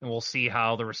game, and we'll see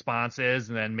how the response is,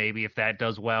 and then maybe if that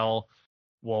does well,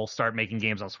 we'll start making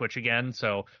games on Switch again.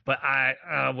 So, but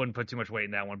I wouldn't put too much weight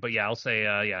in that one. But yeah, I'll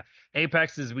say,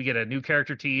 Apex is we get a new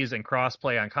character tease and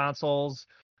crossplay on consoles.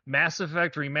 Mass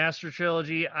Effect Remastered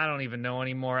Trilogy, I don't even know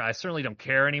anymore. I certainly don't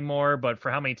care anymore, but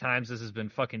for how many times this has been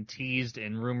fucking teased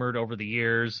and rumored over the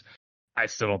years, I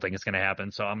still don't think it's going to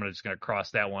happen. So I'm just going to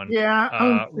cross that one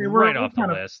right off the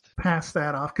list. Pass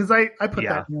that off, because I put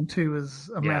that one too as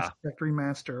a Mass Effect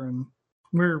Remaster, and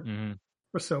we're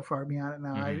so far beyond it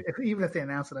now. Even if they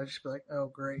announce it, I'd just be like, oh,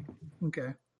 great. Okay.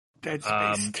 Dead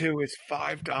Space 2 is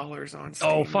 $5 on Steam.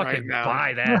 Oh, fucking right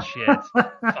buy that shit.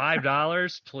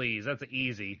 $5? Please. That's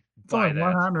easy. Buy that.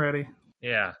 I'm ready.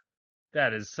 Yeah.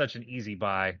 That is such an easy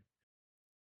buy.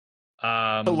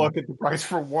 Look at the price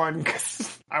for one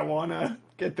because I want to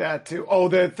get that too. Oh,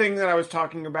 the thing that I was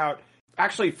talking about,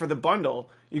 actually for the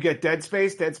bundle, you get Dead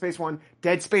Space 1,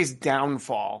 Dead Space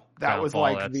Downfall. That was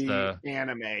Downfall, like that's the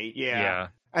anime. yeah.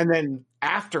 And then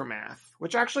Aftermath,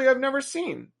 which actually I've never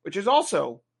seen, which is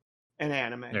also an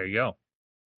anime. There you go.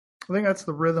 I think that's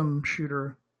the rhythm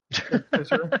shooter.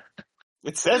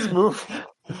 It says move.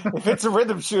 If it's a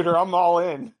rhythm shooter, I'm all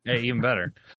in. Hey, even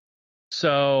better.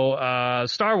 So,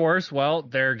 Star Wars, well,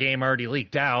 their game already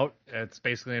leaked out. It's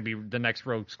basically going to be the next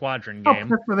Rogue Squadron How game.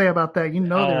 pissed were they about that? You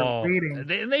know they're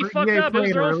waiting. They fucked up. It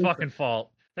was their own fucking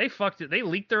fault. They fucked it. They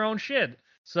leaked their own shit.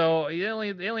 So they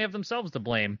only have themselves to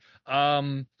blame.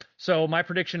 So my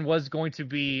prediction was going to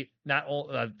be not,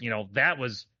 that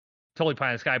was totally pie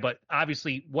in the sky, but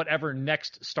obviously whatever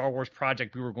next Star Wars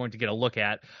project we were going to get a look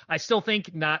at, I still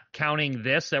think, not counting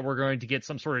this, that we're going to get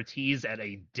some sort of tease at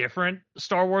a different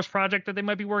Star Wars project that they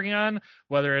might be working on,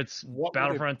 whether it's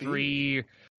Battlefront 3.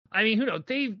 I mean, who knows?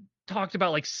 They talked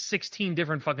about like 16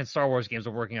 different fucking Star Wars games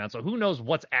they're working on, so who knows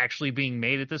what's actually being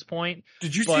made at this point.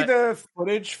 Did you see the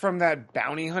footage from that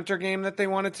bounty hunter game that they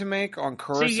wanted to make on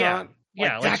Coruscant?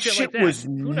 That shit was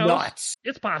nuts.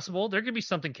 It's possible. There could be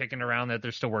something kicking around that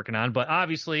they're still working on, but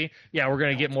obviously, we're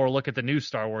going to get more look at the new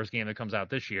Star Wars game that comes out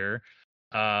this year.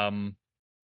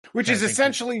 Which is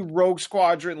essentially Rogue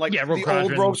Squadron, like the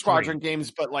old Rogue Squadron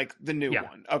games, but like the new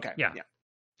one. Okay. Yeah.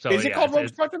 So, is it called Rogue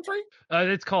Squadron 3?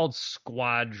 It's called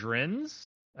Squadrons.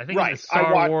 I think it's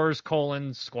Star Wars :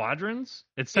 Squadrons.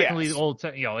 It's technically the old,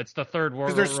 it's the third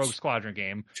Rogue Squadron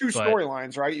game. Two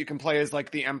storylines, right? You can play as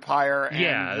like the Empire, and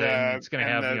and it's going to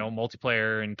have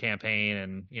multiplayer and campaign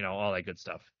and all that good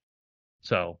stuff.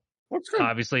 So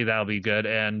obviously that'll be good.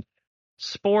 And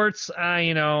sports,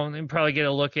 and probably get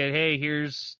a look at, hey,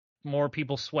 here's more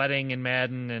people sweating in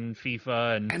Madden and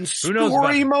FIFA, and who knows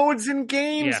story modes in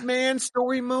games, man.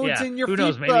 Story modes in your who FIFA.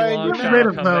 knows? Maybe Longshot rid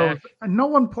of those.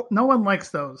 No one likes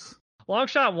those.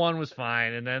 Longshot 1 was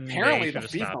fine, and then apparently the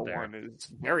FIFA one is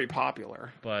very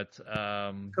popular. But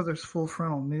because there's full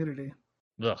frontal nudity.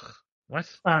 Ugh, what?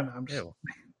 I don't know. I'm just.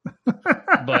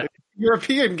 But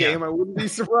European game, I wouldn't be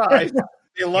surprised.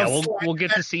 We'll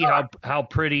get to see how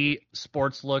pretty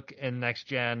sports look in next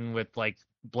gen with like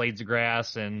blades of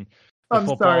grass and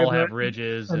football have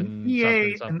ridges and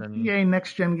something. An EA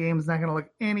next gen game is not going to look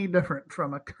any different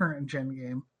from a current gen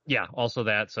game. Yeah, also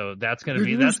that. So that's going to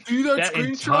be that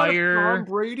entire Tom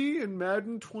Brady and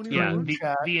Madden 21.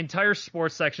 Yeah, the entire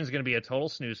sports section is going to be a total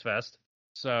snooze fest.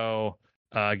 So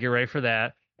get ready for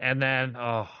that. And then,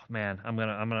 oh man, I'm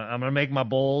gonna make my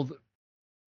bold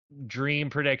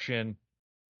dream prediction.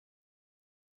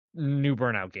 New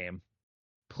Burnout game,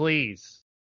 please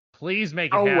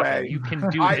make it happen. Way. You can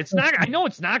do it. It's not. I know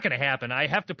it's not going to happen. I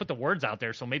have to put the words out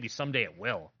there, so maybe someday it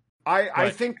will. I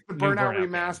think the Burnout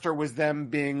remaster was them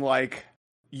being like,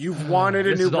 "You've wanted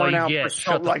a new Burnout for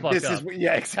so like this is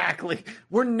exactly."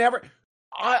 We're never.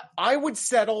 I would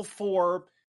settle for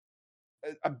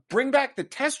bring back the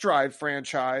Test Drive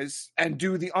franchise and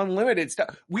do the unlimited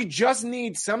stuff. We just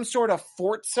need some sort of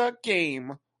Forza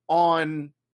game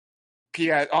on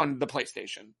the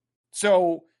PlayStation.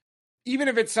 So even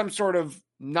if it's some sort of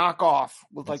knockoff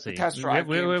with like the Test Drive,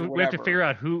 we have to figure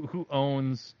out who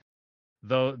owns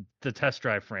the Test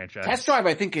Drive franchise. Test Drive,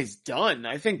 I think, is done.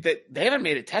 I think that they haven't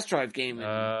made a Test Drive game.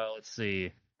 Let's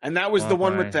see. And that was the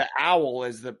one with the owl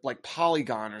as the like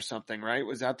Polygon or something, right?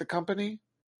 Was that the company?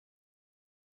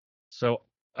 So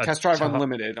Test Drive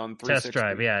Unlimited on 360. Test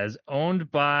Drive, is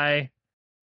owned by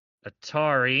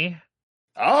Atari.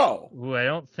 Oh, who I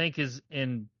don't think is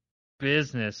in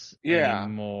business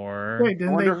anymore. Wait, they're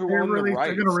going to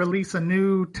release a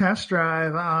new Test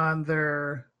Drive on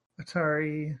their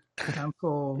Atari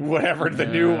console. Whatever the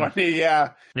new one,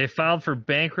 They filed for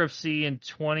bankruptcy in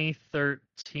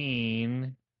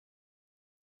 2013.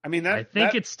 I mean, I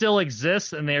think it still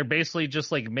exists, and they're basically just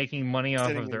like making money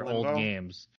off of their old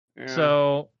games. Yeah.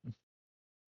 So,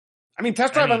 I mean,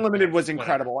 Test Drive Unlimited was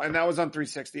incredible, and that was on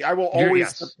 360. I will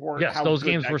always support. Yes, those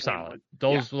games were solid.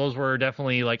 Those were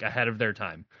definitely like ahead of their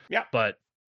time. Yeah, but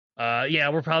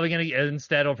we're probably gonna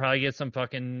instead we'll probably get some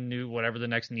fucking new whatever the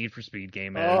next Need for Speed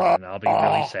game is, and I'll be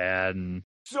really sad and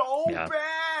bad.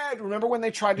 Remember when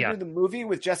they tried to do the movie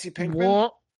with Jesse Pinkman?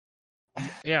 Well,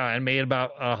 and made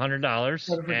about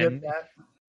 $100.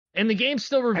 And the games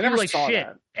still review like shit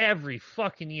every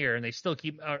fucking year, and they still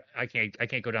keep. I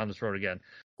can't go down this road again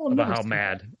about how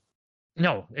mad.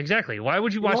 No, exactly. Why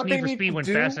would you watch Need for Speed when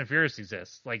Fast and Furious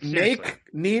exists? Like, seriously. Make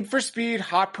Need for Speed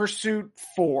Hot Pursuit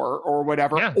 4 or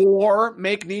whatever, or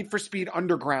make Need for Speed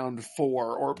Underground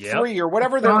 4 or 3 or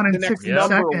whatever the next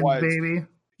number was. Baby.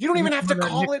 You don't even have to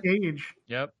call it.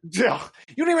 Yep. Yeah.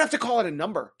 You don't even have to call it a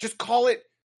number. Just call it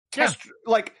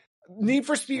like Need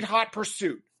for Speed Hot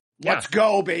Pursuit. Let's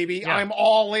go, baby. Yeah. I'm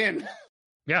all in.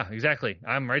 Yeah, exactly.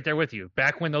 I'm right there with you.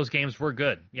 Back when those games were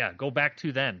good. Yeah, go back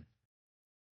to then.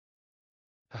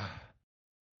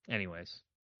 Anyways.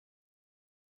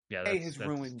 Yeah, EA has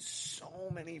ruined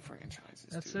so many franchises.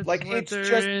 That's Dude. like It's what they're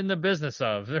just in the business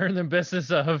of. They're in the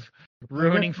business of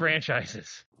ruining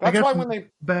franchises. that's got why some when they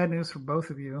bad news for both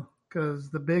of you, because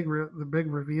the big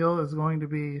reveal is going to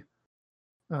be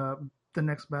the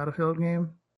next Battlefield game.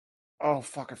 I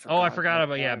forgot. I forgot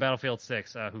about Battlefield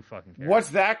 6. Who fucking cares? What's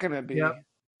that gonna be? Yep.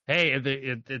 Hey,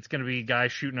 it's going to be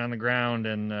guys shooting on the ground,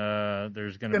 and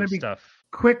there's going to be stuff.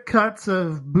 Quick cuts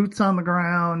of boots on the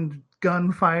ground,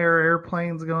 gunfire,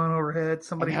 airplanes going overhead.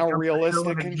 Somebody And how jumps a hill in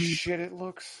realistic a and Jeep. shit it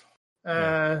looks.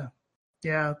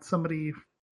 Yeah, somebody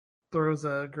throws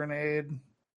a grenade.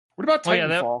 What about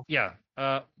Titanfall?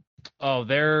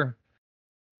 They're.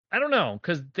 I don't know,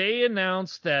 because they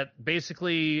announced that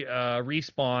basically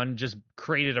Respawn just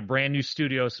created a brand new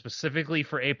studio specifically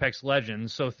for Apex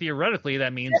Legends. So theoretically,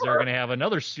 that means they're going to have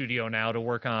another studio now to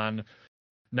work on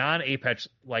non-Apex.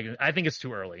 Like, I think it's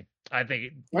too early. I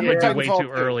think it's way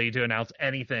too early to announce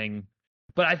anything.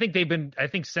 But I think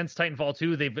since Titanfall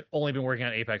 2, they've only been working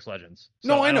on Apex Legends. So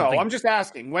No, I know. I'm just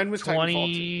asking. When was Titanfall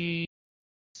 2?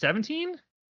 2017,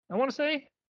 I want to say.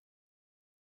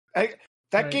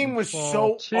 That game was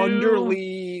so 2.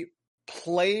 underly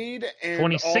played, and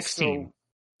 2016.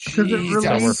 Also, Because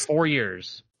So we're 4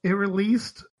 years. It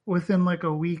released within like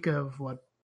a week of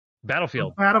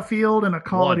Battlefield and a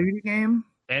Call of Duty game.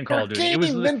 and Call of Duty. It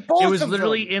was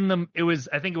literally in the. It was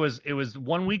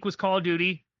 1 week was Call of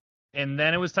Duty, and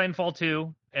then it was Titanfall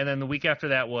 2, and then the week after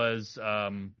that was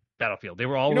Battlefield. They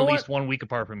were all released 1 week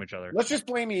apart from each other. Let's just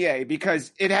blame EA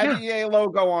because it had the EA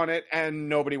logo on it and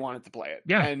nobody wanted to play it.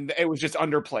 Yeah. And it was just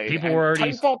underplayed. People were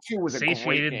already Titanfall 2 was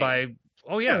satiated by.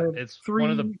 Oh yeah, it's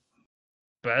one of the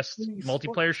best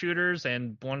multiplayer shooters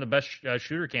and one of the best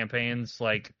shooter campaigns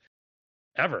like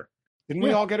ever. Didn't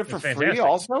we all get it for free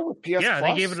also with PS Yeah,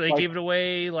 Plus? they gave it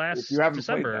away last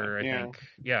December, I think.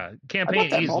 Yeah,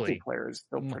 campaign easily. Multiplayer is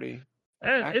still pretty.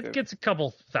 It gets a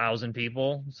couple thousand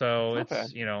people, so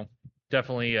it's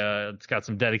definitely it's got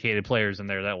some dedicated players in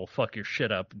there that will fuck your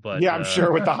shit up. But yeah, I'm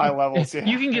sure with the high levels,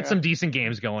 you can get some decent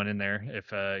games going in there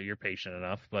if you're patient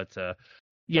enough. But I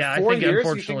think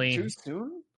unfortunately, too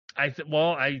soon.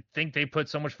 I think they put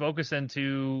so much focus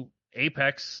into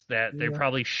Apex that they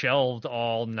probably shelved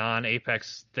all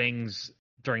non-Apex things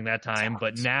during that time.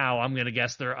 But now I'm gonna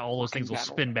guess all those things will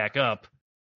spin back up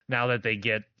now that they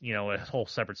get a whole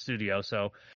separate studio.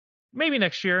 So maybe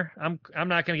next year. I'm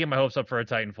not going to get my hopes up for a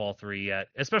Titanfall 3 yet,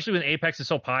 especially when Apex is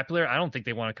so popular. I don't think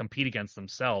they want to compete against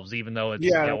themselves, even though it's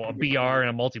a BR and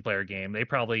a multiplayer game. They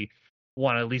probably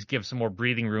want to at least give some more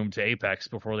breathing room to Apex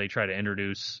before they try to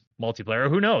introduce multiplayer.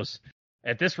 Who knows?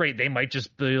 At this rate, they might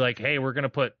just be like, hey, we're going to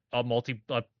put a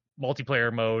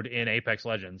multiplayer mode in Apex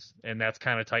Legends, and that's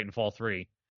kind of Titanfall 3.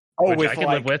 Which I can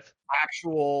live with.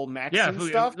 Actual matches and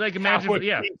stuff? Like imagine,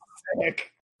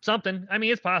 something. I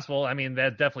mean, it's possible. I mean,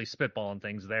 that's definitely spitballing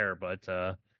things there,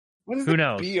 but when's who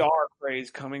knows? BR craze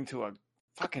coming to a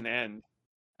fucking end?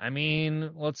 I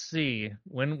mean, let's see.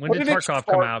 When did Tarkov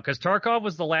come out? Because Tarkov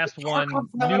was the last new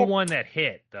one that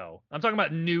hit, though. I'm talking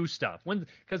about new stuff.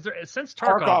 Since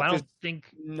Tarkov, I don't think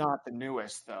not the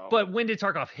newest though. But when did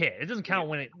Tarkov hit? It doesn't count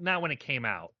when it came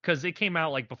out, because it came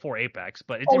out like before Apex,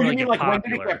 but it didn't really get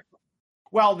popular.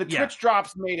 Well, the Twitch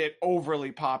drops made it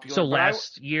overly popular. So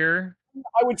last year.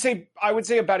 I would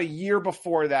say about a year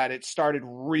before that it started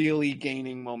really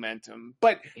gaining momentum.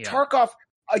 But Tarkov,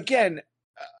 again,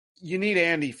 you need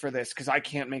Andy for this because I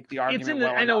can't make the argument.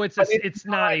 I know it's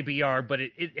not a BR, but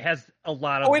it has a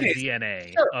lot of the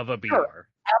DNA of a BR. Sure.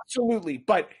 Absolutely,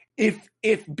 but if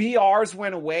BRs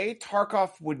went away,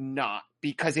 Tarkov would not,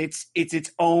 because it's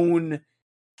its own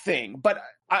thing. But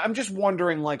I'm just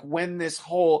wondering, like, when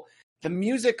the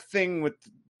music thing with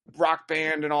Rock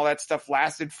Band and all that stuff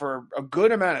lasted for a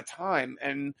good amount of time,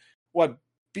 and what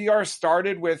BR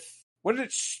started with. What did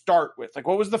it start with? Like,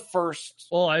 what was the first?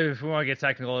 Well, if we want to get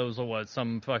technical, it was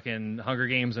some fucking Hunger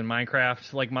Games and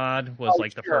Minecraft mod was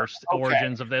the first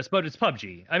origins of this. But it's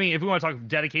PUBG. I mean, if we want to talk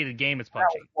dedicated game, it's PUBG.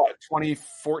 What,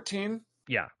 2014?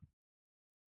 Yeah.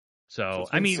 So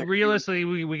I mean, realistically,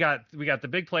 we got the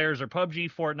big players are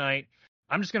PUBG, Fortnite.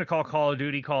 I'm just going to call Call of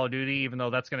Duty, even though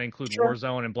that's going to include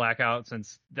Warzone and Blackout,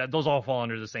 since those all fall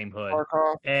under the same hood.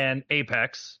 Tarkov. And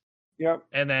Apex. Yep.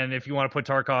 And then if you want to put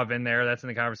Tarkov in there, that's in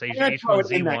the conversation.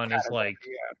 H1Z1 is like,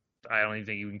 I don't even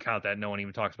think you can count that. No one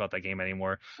even talks about that game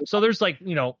anymore. So there's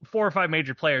 4 or 5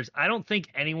 major players. I don't think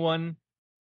anyone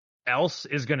else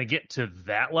is going to get to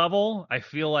that level. I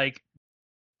feel like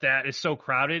that is so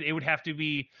crowded. It would have to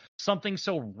be something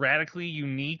so radically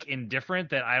unique and different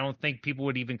that I don't think people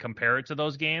would even compare it to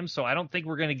those games. So I don't think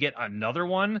we're going to get another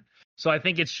one. So I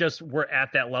think it's just we're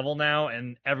at that level now,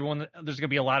 and there's going to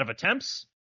be a lot of attempts,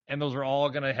 and those are all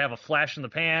going to have a flash in the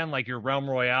pan, like your Realm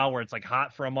Royale, where it's like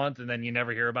hot for a month and then you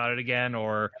never hear about it again,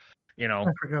 or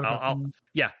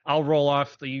I'll roll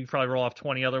off. You probably roll off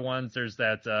 20 other ones. There's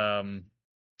that.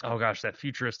 That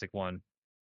futuristic one.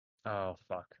 Oh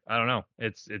fuck, I don't know.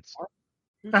 It's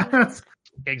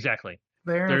exactly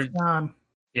there. It's gone.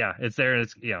 Yeah, it's there.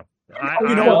 It's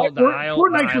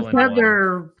Fortnite just had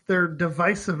their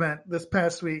device event this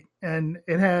past week, and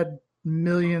it had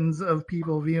millions of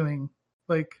people viewing,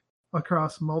 like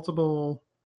across multiple,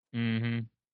 streaming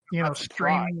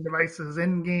devices,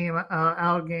 in game,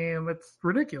 out game. It's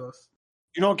ridiculous.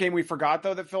 You know what game we forgot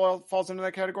though that falls into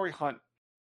that category? Hunt.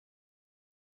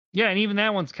 Yeah, and even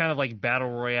that one's kind of like battle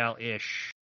royale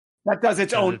ish. That does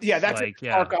its own. Yeah, that's like, a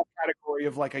Tarkov category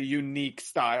of like a unique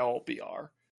style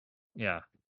BR. Yeah.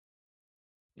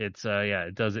 It's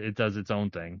it does its own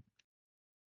thing.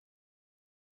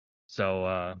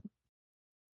 So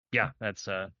that's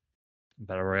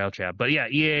battle royale chat. But yeah,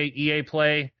 EA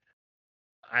Play.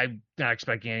 I'm not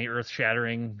expecting any earth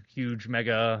shattering, huge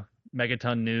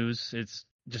megaton news. It's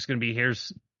just gonna be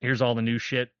here's all the new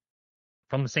shit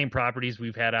from the same properties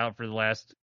we've had out for the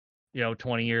last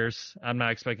 20 years. I'm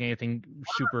not expecting anything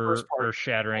super earth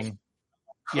shattering.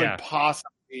 Could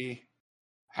possibly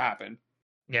happen.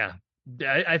 Yeah.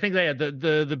 I think that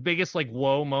the biggest like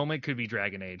whoa moment could be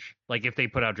Dragon Age. Like if they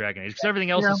put out Dragon Age, because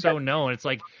everything else is so known. It's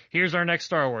like, here's our next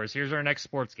Star Wars, here's our next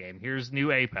sports game, here's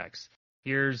new Apex,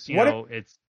 here's What if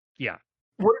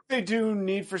they do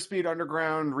Need for Speed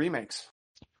Underground remakes?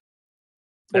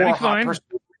 That'd be fine.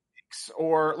 Remakes,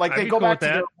 or like they go back to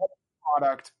their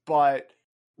product but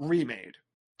remade.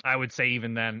 I would say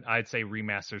even then, I'd say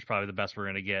remaster is probably the best we're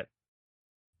gonna get,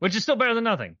 which is still better than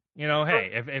nothing.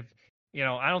 Hey, if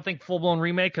I don't think full blown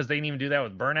remake, because they didn't even do that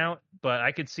with Burnout, but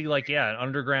I could see an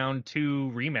Underground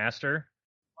 2 remaster.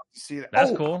 See that?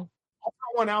 That's cool. I'll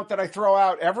throw one out that I throw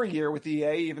out every year with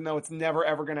EA, even though it's never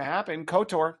ever going to happen.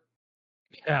 KOTOR.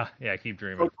 Yeah, keep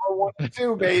dreaming. KOTOR 1 and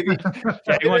 2, baby.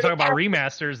 Yeah, you want to talk about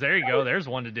remasters? There you go. There's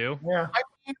one to do. Yeah.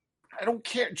 I don't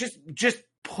care. Just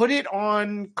put it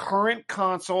on current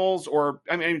consoles, or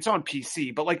it's on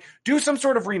PC, but do some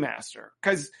sort of remaster,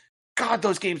 because God,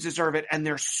 those games deserve it, and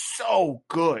they're so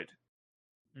good.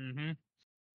 Mm-hmm.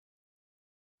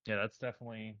 Yeah, that's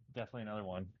definitely another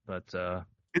one. But is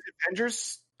it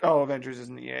Avengers? Oh, Avengers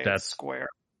isn't EA. That's Square.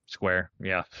 Square,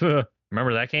 yeah.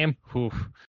 Remember that game? Oof.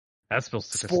 That's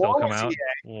supposed to still come out.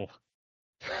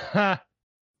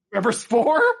 Remember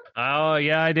Spore? Oh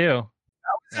yeah, I do.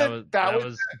 That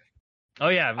was. Oh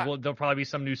yeah, well, there'll probably be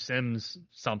some new Sims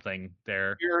something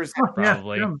there.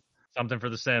 Probably. Yeah. Something for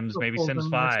the Sims, maybe Sims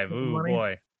 5. Ooh,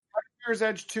 boy. How did Mirror's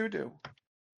Edge 2 do?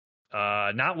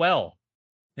 Not well.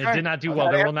 It did not do well.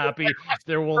 There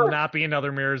will not be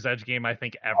another Mirror's Edge game, I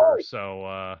think, ever.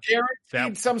 So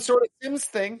guaranteed some sort of Sims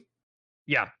thing.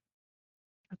 Yeah.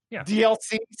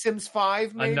 DLC Sims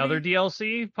 5, maybe? Another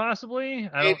DLC, possibly?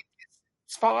 Sims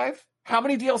 5? How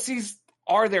many DLCs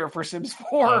are there for Sims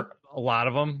 4? A lot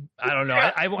of them. I don't know.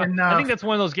 I think that's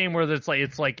one of those games where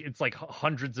it's like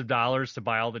hundreds of dollars to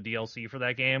buy all the DLC for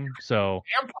that game. So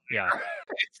yeah,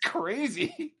 it's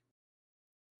crazy.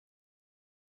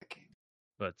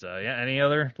 But any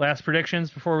other last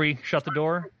predictions before we shut the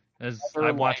door? As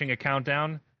I'm watching a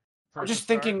countdown. I'm just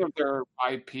thinking of their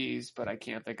IPs, but I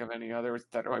can't think of any others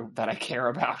that I care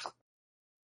about.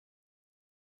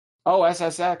 Oh,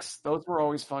 SSX. Those were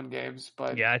always fun games,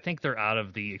 but yeah, I think they're out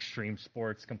of the extreme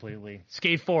sports completely.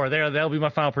 Skate 4, that'll be my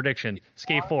final prediction.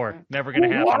 Skate 4, never going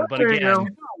to happen. But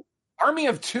again, Army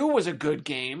of Two was a good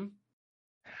game.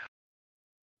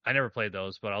 I never played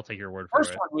those, but I'll take your word for it.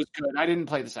 First one was good. I didn't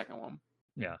play the second one.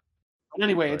 Yeah. But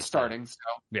anyway, it's starting.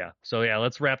 So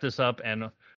let's wrap this up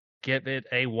and give it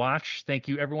a watch. Thank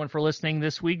you everyone for listening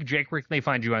this week. Jake, where can they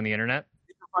find you on the internet?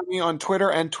 You can find me on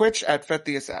Twitter and Twitch at Fet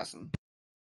the Assassin.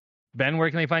 Ben, where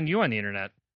can they find you on the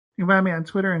internet? You can find me on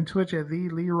Twitter and Twitch at the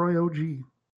Leroy OG.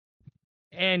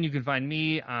 And you can find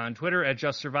me on Twitter at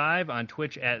Just Survive, on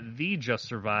Twitch at The Just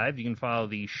Survive. You can follow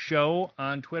the show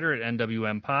on Twitter at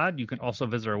NWM Pod. You can also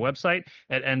visit our website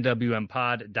at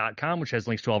nwmpod.com, which has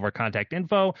links to all of our contact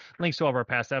info, links to all of our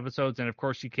past episodes, and of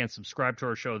course you can subscribe to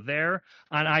our show there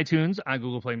on iTunes, on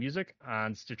Google Play Music,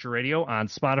 on Stitcher Radio, on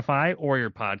Spotify, or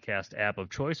your podcast app of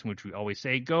choice, in which we always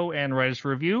say go and write us a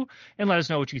review and let us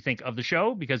know what you think of the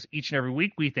show, because each and every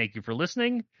week we thank you for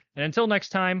listening. And until next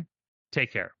time,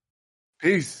 take care.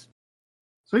 Peace.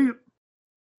 See you.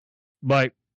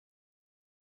 Bye.